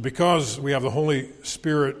 So because we have the Holy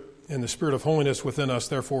Spirit and the Spirit of holiness within us,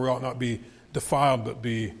 therefore we ought not be defiled, but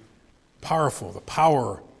be powerful. The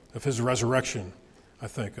power of his resurrection, I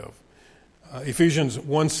think of. Ephesians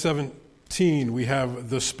 1:17, we have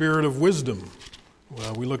the Spirit of wisdom.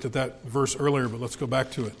 Well, we looked at that verse earlier, but let's go back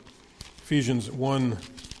to it. Ephesians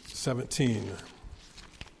 1:17.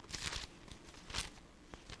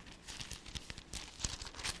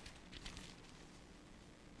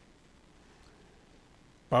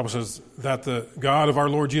 The Bible says that the God of our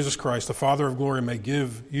Lord Jesus Christ, the Father of glory, may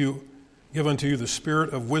give unto you the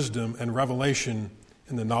spirit of wisdom and revelation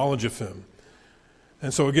in the knowledge of him.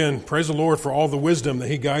 And so again, praise the Lord for all the wisdom that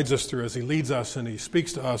he guides us through as he leads us and he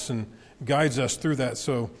speaks to us and guides us through that.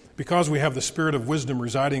 So because we have the spirit of wisdom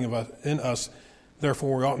residing in us,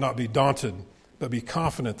 therefore we ought not be daunted, but be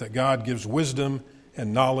confident that God gives wisdom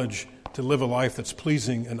and knowledge to live a life that's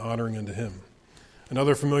pleasing and honoring unto him.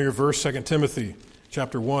 Another familiar verse, 2 Timothy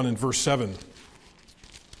chapter 1 and verse 7.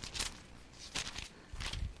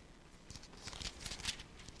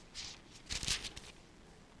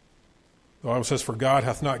 The Bible says, for God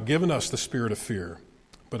hath not given us the spirit of fear,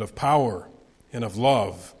 but of power and of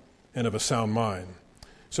love and of a sound mind.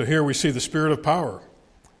 So here we see the spirit of power.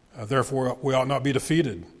 Therefore we ought not be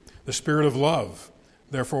defeated. The spirit of love.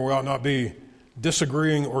 Therefore we ought not be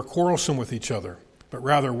disagreeing or quarrelsome with each other, but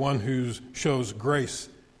rather one who shows grace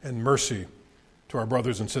and mercy to our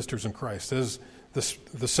brothers and sisters in Christ. As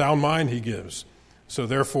the sound mind he gives. So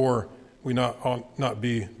therefore we ought not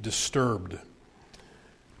be disturbed.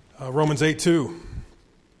 Romans 8:2,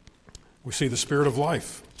 we see the spirit of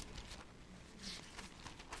life.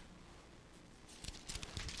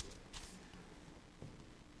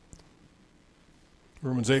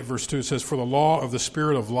 Romans 8 verse 2 says, for the law of the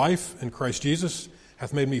Spirit of life in Christ Jesus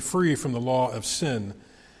hath made me free from the law of sin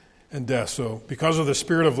and death. So because of the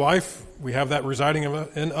Spirit of life, we have that residing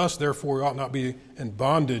in us, therefore we ought not be in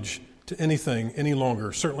bondage to anything any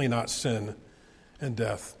longer, certainly not sin and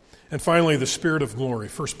death. And finally, the Spirit of glory,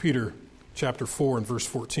 1 Peter chapter 4 and verse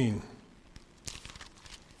 14.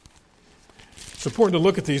 It's important to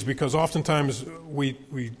look at these because oftentimes we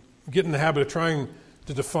get in the habit of trying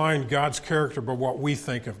to define God's character by what we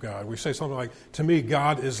think of God. We say something like, to me,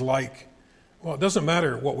 God is like. Well, it doesn't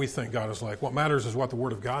matter what we think God is like. What matters is what the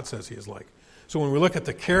Word of God says he is like. So when we look at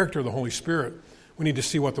the character of the Holy Spirit, we need to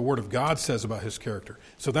see what the Word of God says about his character.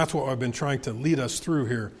 So that's what I've been trying to lead us through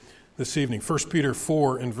here this evening. 1 Peter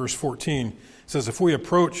 4 and verse 14 says, if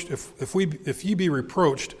ye be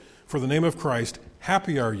reproached for the name of Christ,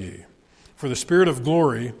 happy are ye, for the Spirit of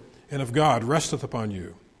glory and of God resteth upon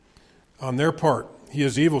you. On their part he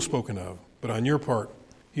is evil spoken of, but on your part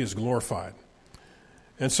he is glorified.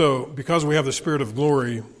 And so, because we have the Spirit of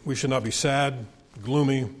glory, we should not be sad,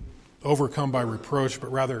 gloomy, overcome by reproach,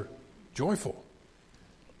 but rather joyful.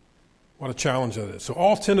 What a challenge that is. So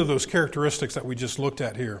all 10 of those characteristics that we just looked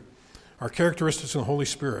at here are characteristics of the Holy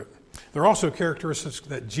Spirit. They're also characteristics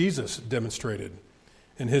that Jesus demonstrated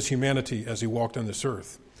in his humanity as he walked on this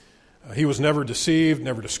earth. He was never deceived,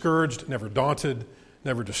 never discouraged, never daunted,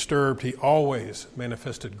 never disturbed. He always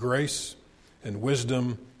manifested grace and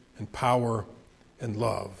wisdom and power and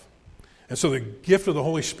love. And so the gift of the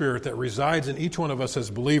Holy Spirit that resides in each one of us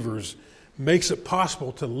as believers makes it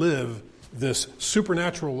possible to live this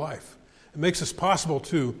supernatural life. It makes it possible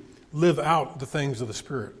to live out the things of the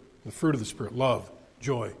Spirit, the fruit of the Spirit, love,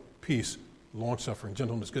 joy, peace, long-suffering,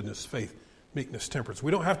 gentleness, goodness, faith, meekness, temperance.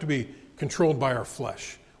 We don't have to be controlled by our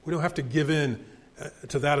flesh. We don't have to give in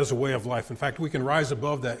to that as a way of life. In fact, we can rise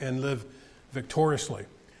above that and live victoriously.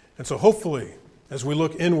 And so hopefully, as we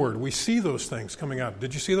look inward, we see those things coming out.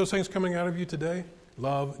 Did you see those things coming out of you today?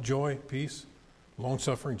 Love, joy, peace,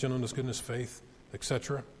 long-suffering, gentleness, goodness, faith,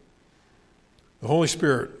 etc. The Holy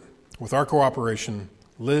Spirit, with our cooperation,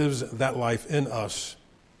 lives that life in us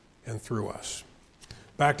and through us.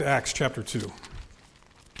 Back to Acts chapter 2.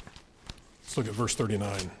 Let's look at verse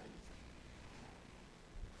 39.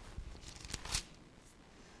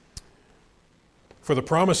 For the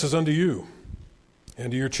promise is unto you,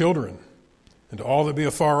 and to your children, and to all that be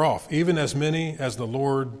afar off, even as many as the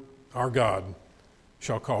Lord our God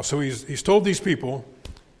shall call. So he's told these people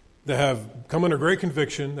that have come under great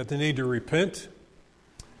conviction that they need to repent,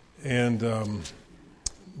 and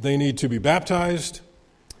they need to be baptized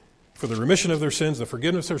for the remission of their sins, the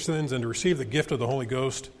forgiveness of their sins, and to receive the gift of the Holy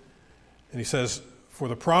Ghost. And he says, for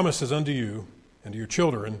the promise is unto you and to your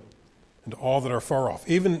children and to all that are far off,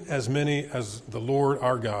 even as many as the Lord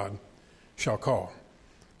our God shall call.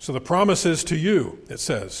 So the promise is to you, it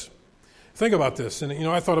says. Think about this. And,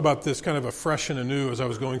 I thought about this kind of afresh and anew as I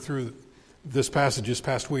was going through this passage this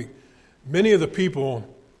past week. Many of the people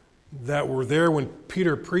that were there when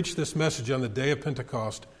Peter preached this message on the day of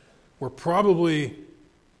Pentecost were probably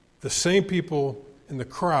the same people in the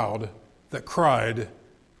crowd that cried,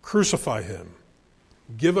 crucify him,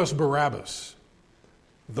 give us Barabbas.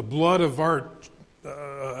 The blood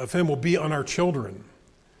of him will be on our children.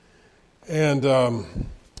 And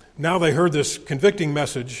now they heard this convicting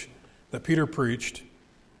message that Peter preached,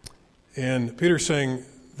 and Peter's saying,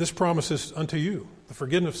 this promise is unto you, the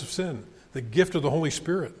forgiveness of sin, the gift of the Holy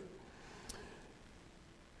Spirit.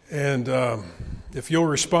 And if you'll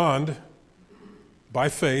respond by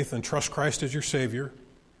faith and trust Christ as your Savior,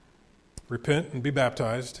 repent and be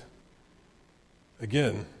baptized,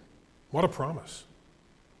 again, what a promise.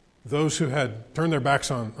 Those who had turned their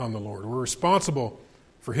backs on the Lord were responsible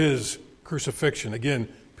for his crucifixion. Again,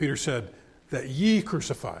 Peter said, that ye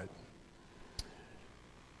crucified.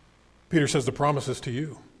 Peter says the promise is to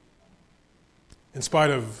you. In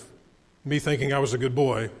spite of me thinking I was a good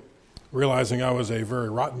boy, realizing I was a very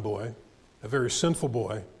rotten boy, a very sinful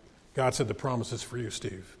boy, God said the promise is for you,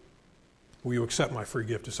 Steve. Will you accept my free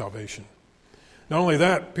gift of salvation? Not only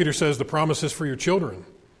that, Peter says the promise is for your children.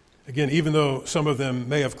 Again, even though some of them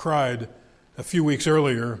may have cried a few weeks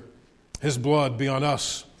earlier, his blood be on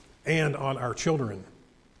us and on our children.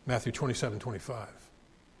 Matthew 27:25.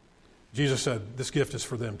 Jesus said this gift is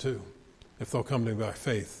for them too, if they'll come to me by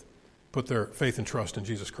faith, put their faith and trust in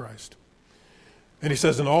Jesus Christ. And he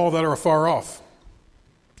says, and all that are afar off.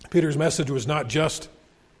 Peter's message was not just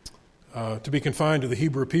to be confined to the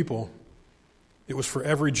Hebrew people. It was for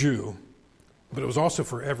every Jew, but it was also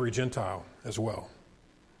for every Gentile as well.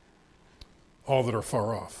 All that are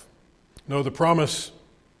far off. No, the promise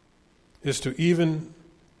is to even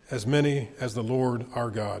as many as the Lord our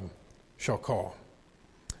God shall call.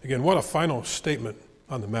 Again, what a final statement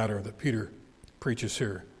on the matter that Peter preaches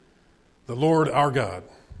here. The Lord our God,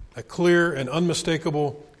 a clear and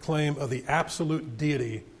unmistakable claim of the absolute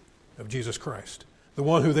deity of Jesus Christ, the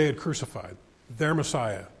one who they had crucified, their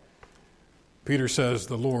Messiah. Peter says,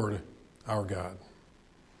 the Lord our God.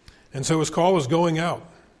 And so his call was going out.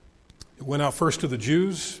 It went out first to the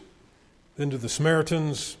Jews, then to the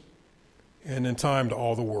Samaritans, and in time to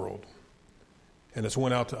all the world. And it's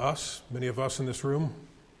went out to us, many of us in this room.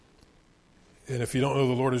 And if you don't know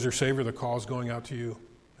the Lord as your Savior, the call is going out to you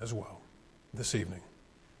as well this evening.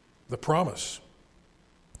 The promise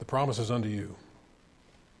is unto you.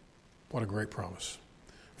 What a great promise.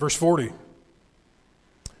 Verse 40.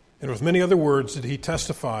 And with many other words did he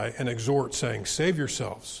testify and exhort, saying, save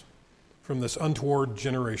yourselves from this untoward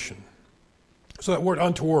generation. So that word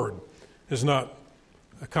untoward is not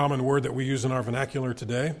a common word that we use in our vernacular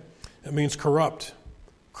today. It means corrupt,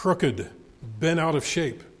 crooked, bent out of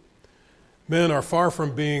shape. Men are far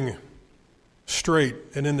from being straight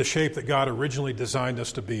and in the shape that God originally designed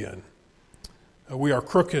us to be in. We are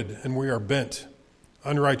crooked and we are bent,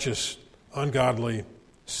 unrighteous, ungodly,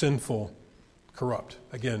 sinful, corrupt.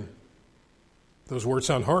 Again, those words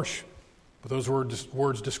sound harsh, but those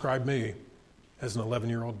words describe me as an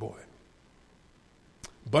 11-year-old boy.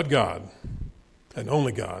 But God, and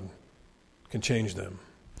only God, can change them.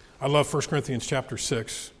 I love 1 Corinthians chapter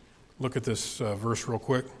 6. Look at this verse real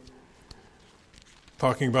quick.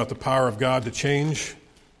 Talking about the power of God to change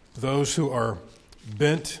those who are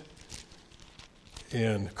bent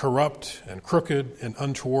and corrupt and crooked and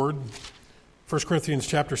untoward. 1 Corinthians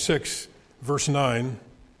chapter 6, verse 9.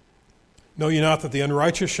 Know ye not that the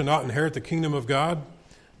unrighteous shall not inherit the kingdom of God?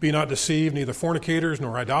 Be not deceived, neither fornicators,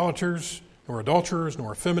 nor idolaters, nor adulterers,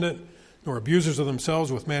 nor effeminate, nor abusers of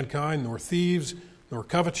themselves with mankind, nor thieves, nor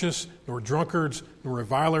covetous, nor drunkards, nor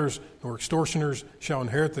revilers, nor extortioners shall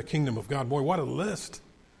inherit the kingdom of God. Boy, what a list.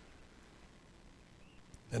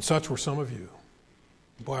 And such were some of you.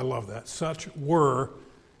 Boy, I love that. Such were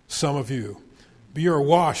some of you. But you are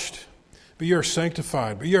washed, but you are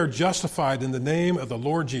sanctified, but you are justified in the name of the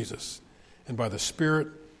Lord Jesus and by the Spirit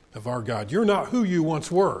of our God. You're not who you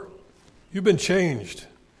once were. You've been changed.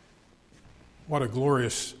 What a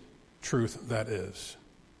glorious truth that is.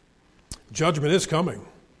 Judgment is coming.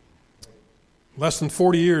 Less than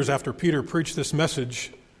 40 years after Peter preached this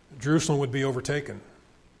message, Jerusalem would be overtaken.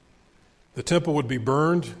 The temple would be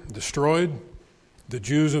burned, destroyed. The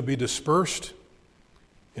Jews would be dispersed.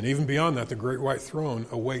 And even beyond that, the great white throne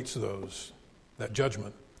awaits those. That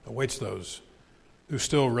judgment awaits those who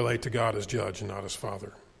still relate to God as judge and not as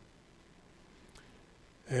Father.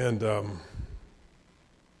 And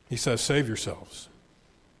he says, save yourselves.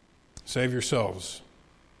 Save yourselves.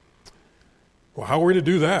 Well, how are we to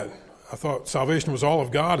do that? I thought salvation was all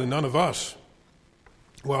of God and none of us.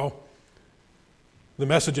 Well, the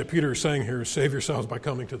message that Peter is saying here is save yourselves by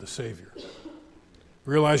coming to the Savior.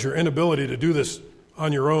 Realize your inability to do this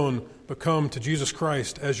on your own, but come to Jesus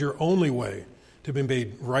Christ as your only way to be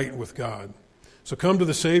made right with God. So come to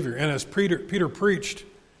the Savior. And as Peter preached,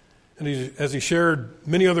 and as he shared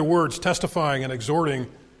many other words testifying and exhorting,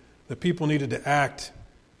 the people needed to act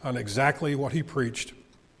on exactly what he preached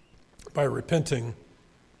by repenting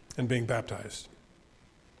and being baptized.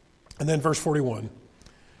 And then verse 41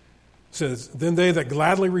 says, then they that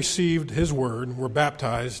gladly received his word were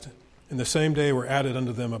baptized, and the same day were added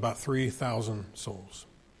unto them about 3,000 souls.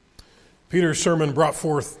 Peter's sermon brought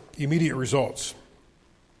forth immediate results.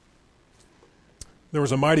 There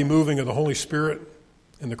was a mighty moving of the Holy Spirit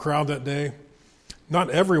in the crowd that day. Not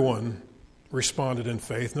everyone responded in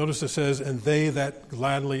faith. Notice it says, and they that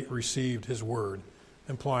gladly received his word,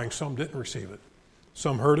 implying some didn't receive it.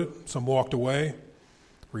 Some heard it, some walked away,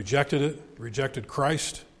 rejected it, rejected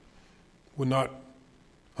Christ, would not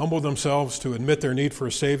humble themselves to admit their need for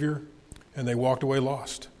a Savior, and they walked away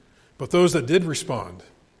lost. But those that did respond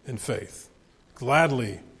in faith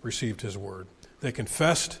gladly received his word. They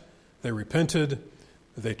confessed, they repented,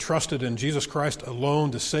 they trusted in Jesus Christ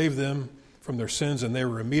alone to save them from their sins, and they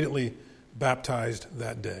were immediately baptized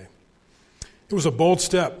that day. It was a bold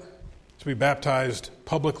step to be baptized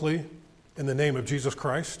publicly in the name of Jesus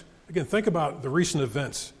Christ. Again, think about the recent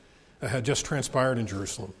events that had just transpired in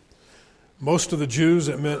Jerusalem. Most of the Jews,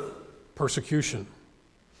 it meant persecution.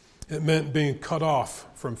 It meant being cut off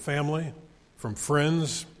from family, from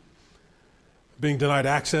friends, being denied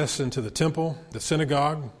access into the temple, the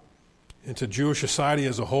synagogue, into Jewish society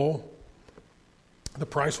as a whole. The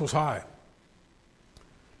price was high.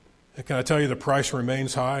 And can I tell you, the price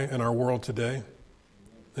remains high in our world today,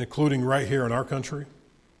 including right here in our country.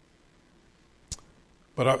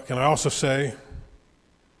 But can I also say,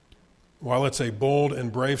 while it's a bold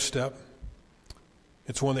and brave step,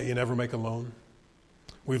 it's one that you never make alone.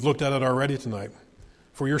 We've looked at it already tonight.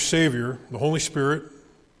 For your Savior, the Holy Spirit,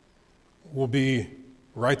 will be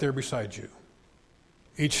right there beside you,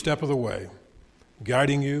 each step of the way,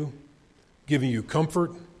 guiding you, giving you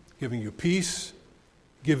comfort, giving you peace,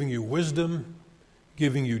 giving you wisdom,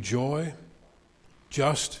 giving you joy.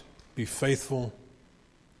 Just be faithful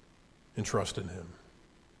and trust in him.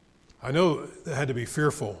 I know it had to be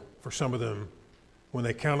fearful for some of them when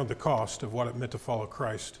they counted the cost of what it meant to follow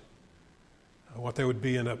Christ, what they would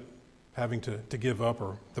end up having to give up,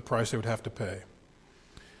 or the price they would have to pay.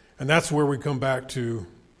 And that's where we come back to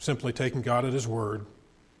simply taking God at his word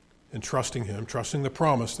and trusting him, trusting the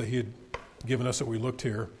promise that he had given us that we looked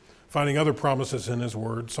here, finding other promises in his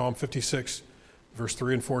word. Psalm 56, verse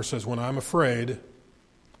 3 and 4 says, when I'm afraid,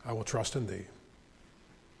 I will trust in thee.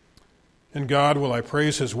 In God will I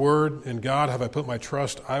praise his word. In God have I put my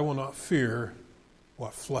trust. I will not fear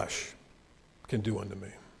what flesh can do unto me.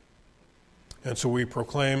 And so we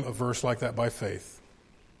proclaim a verse like that by faith,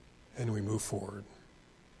 and we move forward.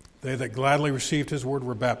 They that gladly received his word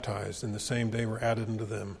were baptized, and the same day were added unto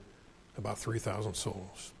them about 3,000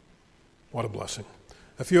 souls. What a blessing.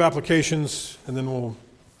 A few applications, and then we'll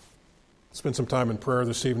spend some time in prayer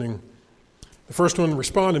this evening. The first one,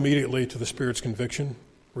 respond immediately to the Spirit's conviction.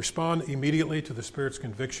 Respond immediately to the Spirit's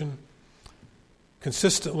conviction.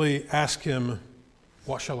 Consistently ask him,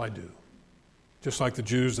 what shall I do? Just like the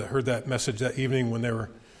Jews that heard that message that evening when they were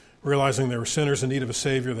realizing they were sinners in need of a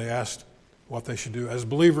Savior, they asked what they should do. As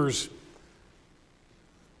believers,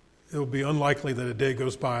 it will be unlikely that a day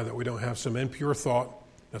goes by that we don't have some impure thought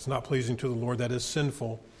that's not pleasing to the Lord, that is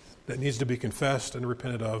sinful, that needs to be confessed and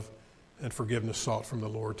repented of, and forgiveness sought from the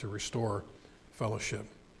Lord to restore fellowship.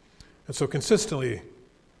 And so consistently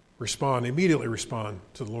respond, immediately respond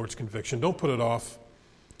to the Lord's conviction. Don't put it off.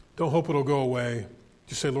 Don't hope it'll go away.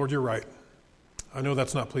 Just say, Lord, you're right. I know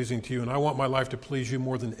that's not pleasing to you, and I want my life to please you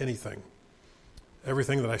more than anything.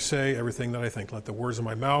 everything that I say, everything that I think. Let the words of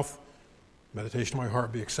my mouth, meditation of my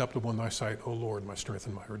heart be acceptable in thy sight, O Lord, my strength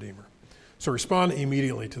and my Redeemer. So respond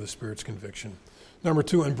immediately to the Spirit's conviction. Number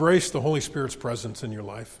 2, embrace the Holy Spirit's presence in your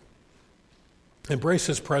life. Embrace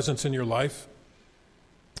His presence in your life.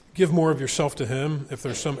 Give more of yourself to Him if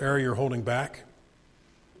there's some area you're holding back.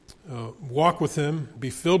 Walk with Him. Be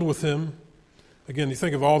filled with Him. Again, you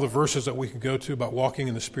think of all the verses that we could go to about walking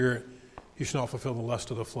in the Spirit. You shall not fulfill the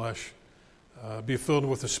lust of the flesh. Be filled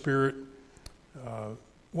with the Spirit.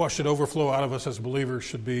 What should overflow out of us as believers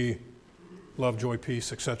should be love, joy,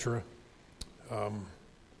 peace, etc.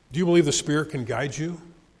 Do you believe the Spirit can guide you?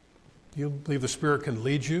 Do you believe the Spirit can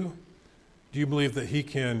lead you? Do you believe that He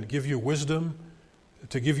can give you wisdom,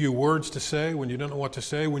 to give you words to say when you don't know what to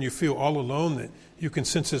say, when you feel all alone, that you can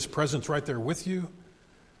sense His presence right there with you?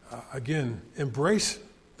 Again, embrace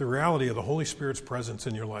the reality of the Holy Spirit's presence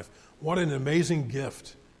in your life. What an amazing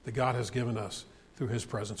gift that God has given us through His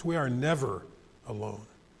presence. We are never alone.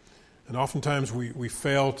 And oftentimes we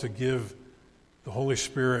fail to give the Holy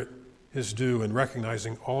Spirit His due in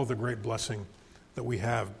recognizing all of the great blessing that we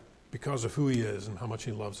have because of who He is and how much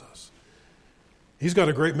He loves us. He's got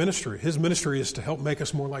a great ministry. His ministry is to help make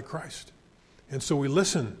us more like Christ. And so we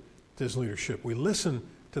listen to His leadership. We listen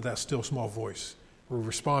to that still small voice. We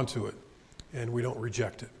respond to it, and we don't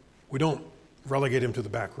reject it. We don't relegate Him to the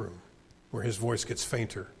back room where His voice gets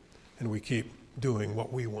fainter, and we keep doing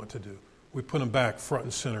what we want to do. We put Him back front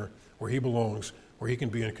and center where He belongs, where He can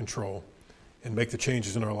be in control and make the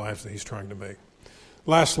changes in our lives that He's trying to make.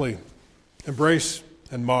 Lastly, embrace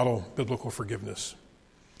and model biblical forgiveness.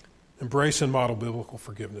 Embrace and model biblical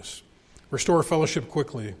forgiveness. Restore fellowship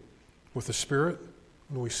quickly with the Spirit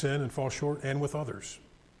when we sin and fall short, and with others.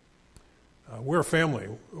 We're a family.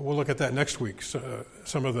 We'll look at that next week.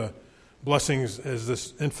 Some of the blessings as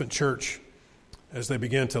this infant church, as they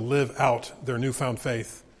begin to live out their newfound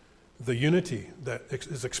faith, the unity that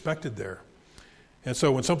is expected there. And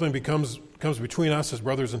so when something comes between us as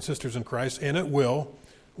brothers and sisters in Christ, and it will,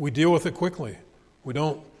 we deal with it quickly. We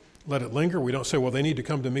don't let it linger. We don't say, well, they need to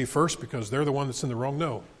come to me first because they're the one that's in the wrong.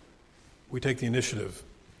 No. We take the initiative.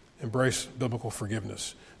 Embrace biblical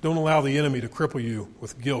forgiveness. Don't allow the enemy to cripple you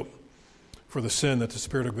with guilt for the sin that the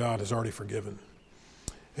Spirit of God has already forgiven.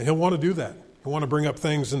 And He'll want to do that. He'll want to bring up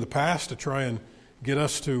things in the past to try and get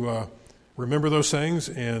us to remember those things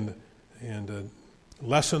and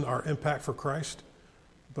lessen our impact for Christ.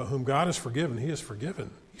 But whom God has forgiven, He has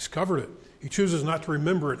forgiven. He's covered it. He chooses not to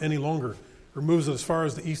remember it any longer. Removes it as far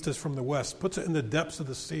as the east is from the west. Puts it in the depths of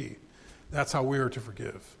the sea. That's how we are to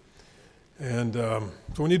forgive. And so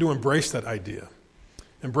we need to embrace that idea.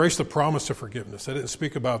 Embrace the promise of forgiveness. I didn't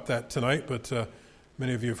speak about that tonight, but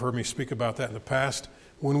many of you have heard me speak about that in the past.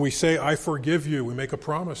 When we say, I forgive you, we make a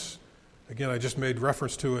promise. Again, I just made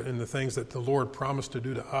reference to it in the things that the Lord promised to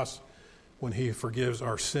do to us when He forgives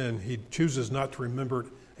our sin. He chooses not to remember it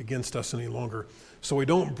against us any longer. So we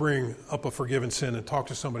don't bring up a forgiven sin and talk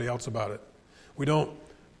to somebody else about it. We don't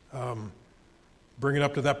bring it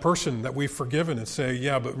up to that person that we've forgiven and say,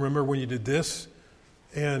 yeah, but remember when you did this?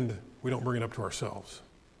 And we don't bring it up to ourselves.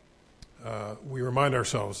 We remind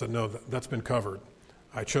ourselves that, no, that's been covered.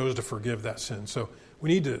 I chose to forgive that sin. So we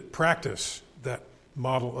need to practice that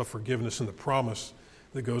model of forgiveness and the promise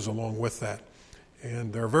that goes along with that.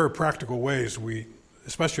 And there are very practical ways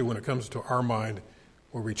especially when it comes to our mind,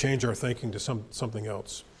 where we change our thinking to something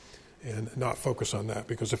else and not focus on that.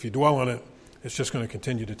 Because if you dwell on it, it's just going to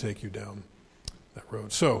continue to take you down that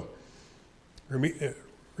road. So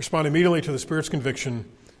respond immediately to the Spirit's conviction,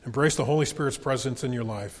 embrace the Holy Spirit's presence in your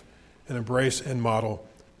life, and embrace and model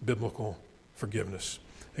biblical forgiveness.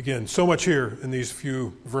 Again, so much here in these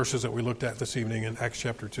few verses that we looked at this evening in Acts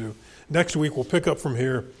chapter 2. Next week, we'll pick up from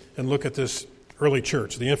here and look at this early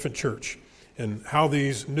church, the infant church, and how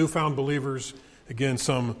these newfound believers, again,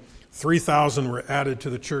 some 3,000 were added to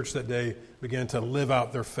the church that day, began to live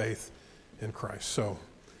out their faith in Christ. So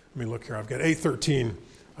let me look here. I've got 8:13.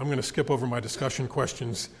 I'm going to skip over my discussion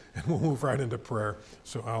questions, and we'll move right into prayer.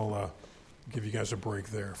 So I'll give you guys a break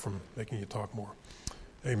there from making you talk more.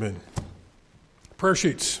 Amen. Prayer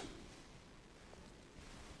sheets.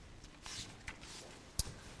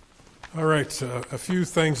 All right, a few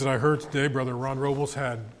things that I heard today. Brother Ron Robles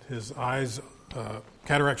had his eyes,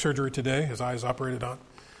 cataract surgery today, his eyes operated on.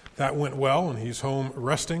 That went well, and he's home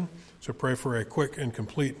resting. So pray for a quick and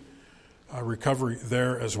complete recovery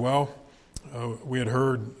there as well. We had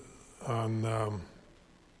heard on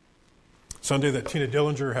Sunday that Tina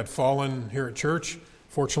Dillinger had fallen here at church.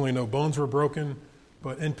 Fortunately, no bones were broken,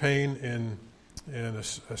 but in pain and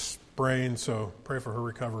a sprain. So pray for her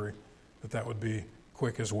recovery, that would be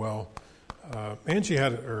quick as well. Angie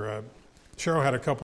Cheryl had a couple